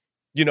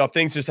 if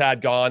things just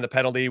had gone, the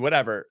penalty,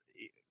 whatever,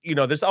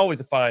 there's always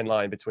a fine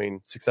line between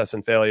success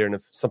and failure. And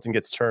if something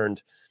gets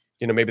turned,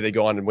 maybe they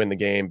go on and win the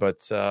game. But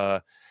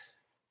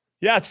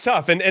it's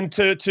tough. And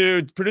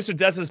to producer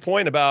Des's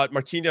point about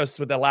Marquinhos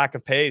with the lack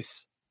of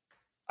pace,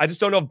 I just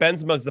don't know if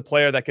Benzema is the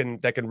player that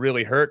can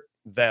really hurt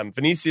them.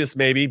 Vinicius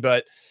maybe,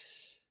 but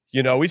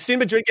we've seen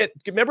Madrid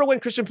remember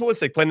when Christian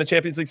Pulisic played in the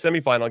Champions League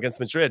semifinal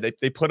against Madrid,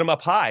 they put him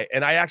up high.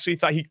 And I actually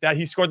thought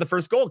he scored the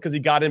first goal because he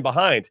got in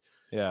behind.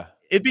 Yeah.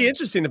 It'd be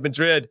interesting if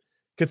Madrid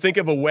could think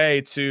of a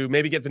way to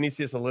maybe get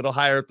Vinicius a little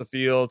higher up the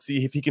field,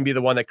 see if he can be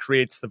the one that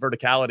creates the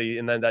verticality,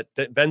 and then that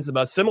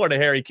Benzema, similar to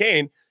Harry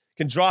Kane,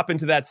 can drop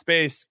into that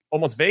space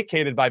almost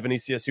vacated by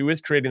Vinicius, who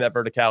is creating that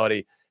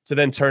verticality, to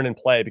then turn and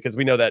play, because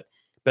we know that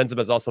Benzema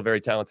is also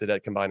very talented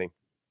at combining.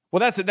 Well,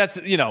 that's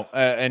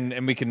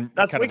and we can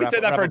say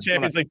that for a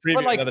Champions League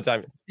preview another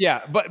time.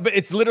 Yeah, but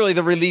it's literally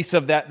the release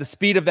of that, the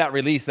speed of that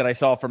release that I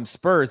saw from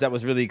Spurs that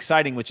was really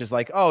exciting, which is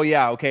like, oh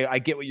yeah, okay, I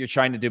get what you're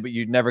trying to do, but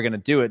you're never going to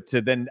do it,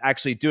 to then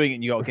actually doing it,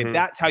 and you go, okay,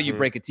 that's how you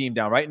break a team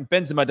down, right? And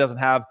Benzema doesn't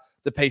have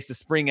the pace to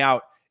spring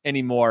out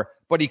anymore,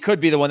 but he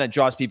could be the one that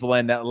draws people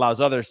in, that allows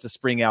others to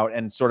spring out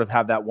and sort of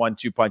have that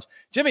 1-2 punch.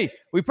 Jimmy,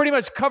 we pretty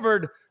much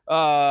covered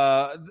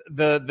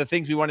the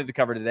things we wanted to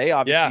cover today.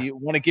 Obviously,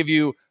 want to give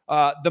you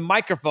the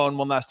microphone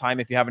one last time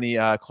if you have any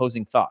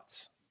closing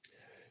thoughts.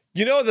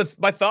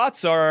 My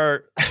thoughts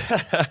are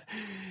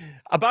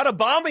about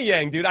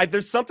Aubameyang, dude.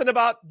 There's something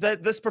about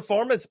this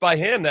performance by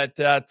him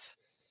that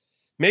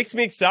makes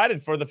me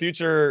excited for the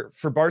future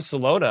for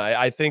Barcelona.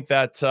 I think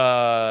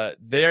that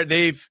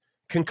they've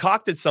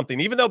concocted something,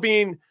 even though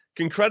being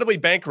incredibly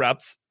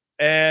bankrupt,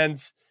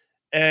 and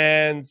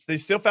they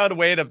still found a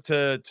way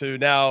to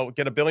now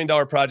get $1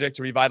 billion project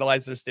to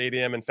revitalize their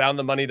stadium, and found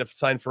the money to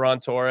sign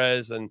Ferran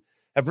Torres, and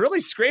have really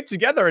scraped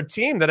together a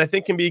team that I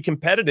think can be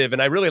competitive.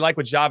 And I really like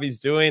what Xavi's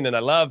doing, and I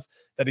love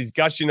that he's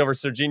gushing over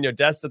Serginho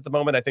Dest at the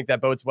moment. I think that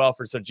bodes well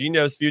for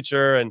Serginho's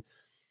future, and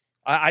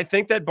I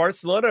think that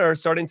Barcelona are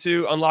starting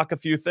to unlock a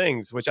few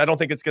things, which I don't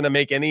think it's going to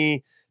make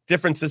any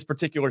difference this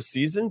particular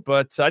season.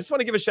 But I just want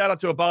to give a shout out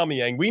to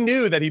Aubameyang. We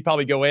knew that he'd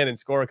probably go in and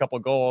score a couple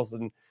of goals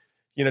and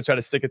try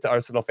to stick it to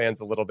Arsenal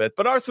fans a little bit.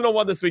 But Arsenal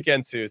won this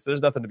weekend too, so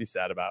there's nothing to be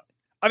sad about.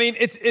 I mean,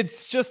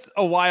 it's just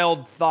a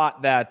wild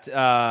thought that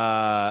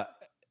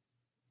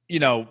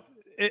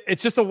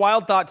it's just a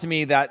wild thought to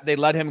me that they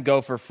let him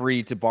go for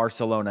free to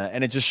Barcelona,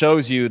 and it just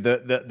shows you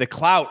the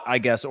clout, I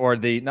guess, or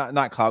the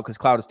not clout, because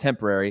clout is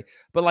temporary,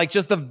 but like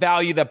just the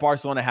value that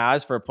Barcelona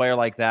has for a player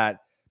like that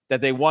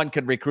they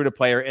could recruit a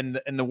player in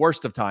the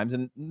worst of times.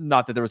 And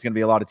not that there was going to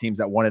be a lot of teams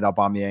that wanted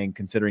Aubameyang,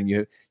 considering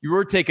you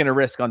were taking a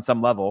risk on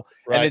some level,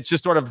 right? And it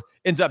just sort of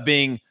ends up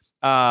being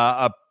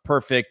a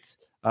perfect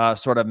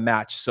sort of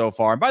match so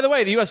far. And by the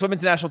way, the U.S.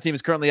 women's national team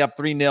is currently up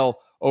 3-0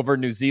 over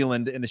New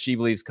Zealand in the She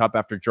Believes Cup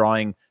after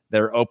drawing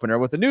their opener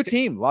with a new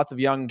team. Lots of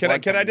young. Can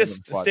I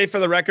just state for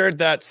the record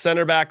that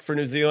center back for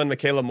New Zealand,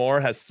 Michaela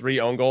Moore, has 3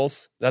 own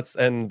goals.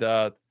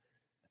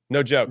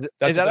 No joke.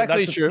 Is that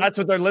actually true? That's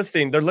what they're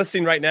listing. They're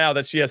listing right now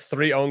that she has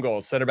 3 own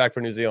goals, center back for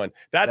New Zealand.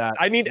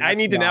 I need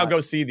to now go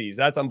see these.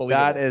 That's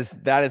unbelievable.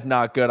 That is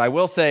not good. I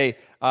will say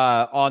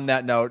on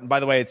that note, and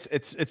by the way, it's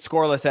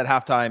scoreless at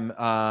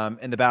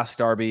halftime in the Basque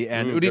Derby,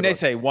 and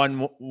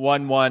Udinese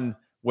 1-1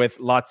 with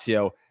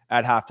Lazio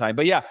at halftime.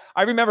 But yeah,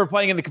 I remember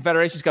playing in the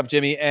Confederations Cup,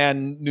 Jimmy,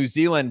 and New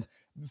Zealand.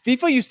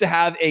 FIFA used to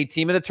have a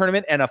team of the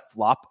tournament and a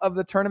flop of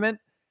the tournament,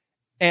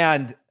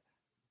 and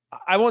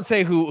I won't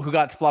say who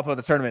got flop of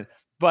the tournament,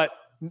 but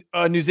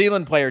a New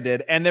Zealand player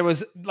did. And there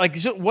was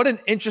what an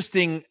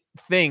interesting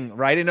thing,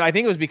 right? And I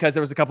think it was because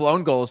there was a couple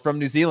own goals from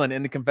New Zealand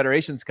in the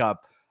Confederations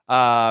Cup,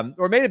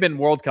 or it may have been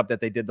World Cup that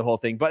they did the whole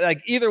thing. But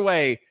either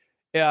way,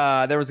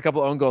 there was a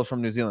couple own goals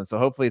from New Zealand. So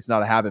hopefully it's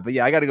not a habit. But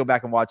yeah, I got to go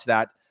back and watch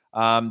that.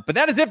 But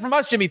that is it from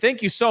us, Jimmy.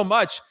 Thank you so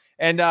much.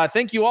 And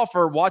thank you all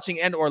for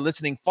watching and or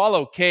listening.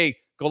 Follow K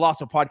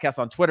Golasso Podcast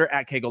on Twitter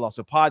at K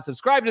Golasso Pod.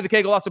 Subscribe to the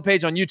K Golasso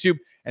page on YouTube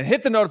and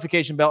hit the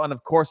notification bell. And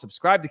of course,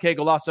 subscribe to K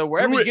Golasso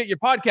wherever you get your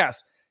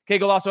podcasts. K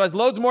Golasso has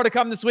loads more to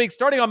come this week,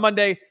 starting on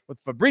Monday with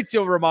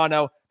Fabrizio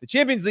Romano, the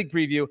Champions League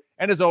preview,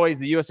 and as always,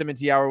 the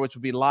USMNT Hour, which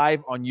will be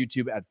live on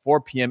YouTube at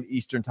 4 p.m.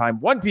 Eastern Time,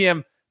 1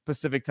 p.m.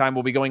 Pacific Time.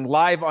 We'll be going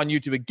live on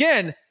YouTube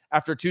again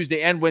after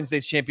Tuesday and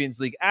Wednesday's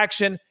Champions League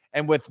action,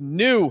 and with the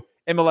new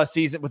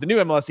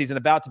MLS season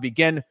about to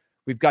begin.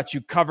 We've got you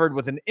covered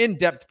with an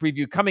in-depth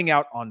preview coming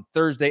out on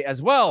Thursday,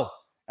 as well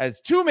as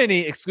too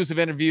many exclusive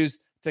interviews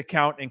to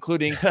count,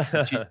 including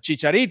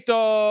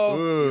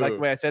Chicharito, like the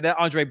way I said that,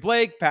 Andre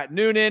Blake, Pat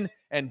Noonan,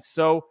 and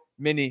so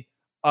many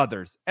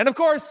others. And of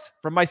course,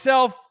 from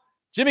myself,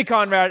 Jimmy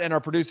Conrad, and our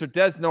producer,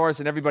 Des Norris,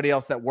 and everybody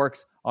else that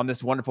works on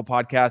this wonderful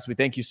podcast, we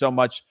thank you so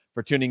much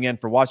for tuning in,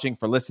 for watching,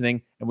 for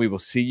listening, and we will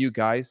see you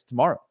guys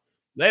tomorrow.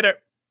 Later.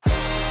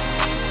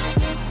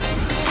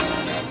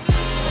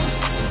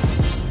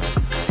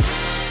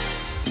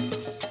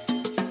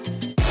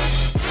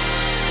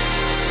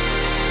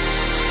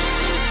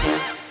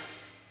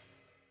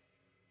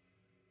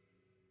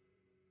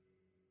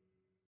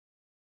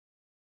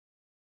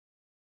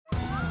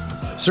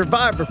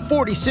 Survivor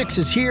 46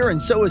 is here, and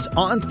so is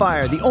On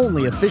Fire, the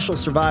only official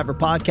Survivor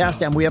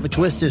podcast, and we have a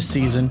twist this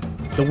season.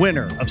 The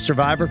winner of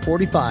Survivor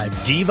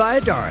 45, Dee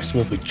Valladares,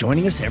 will be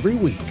joining us every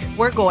week.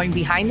 We're going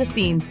behind the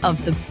scenes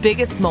of the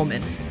biggest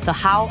moments, the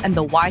how and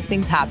the why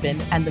things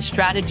happen, and the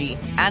strategy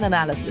and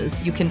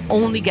analysis you can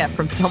only get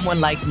from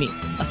someone like me,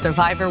 a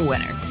Survivor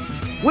winner.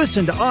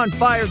 Listen to On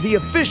Fire, the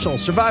official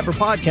Survivor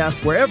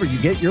podcast, wherever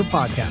you get your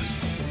podcasts.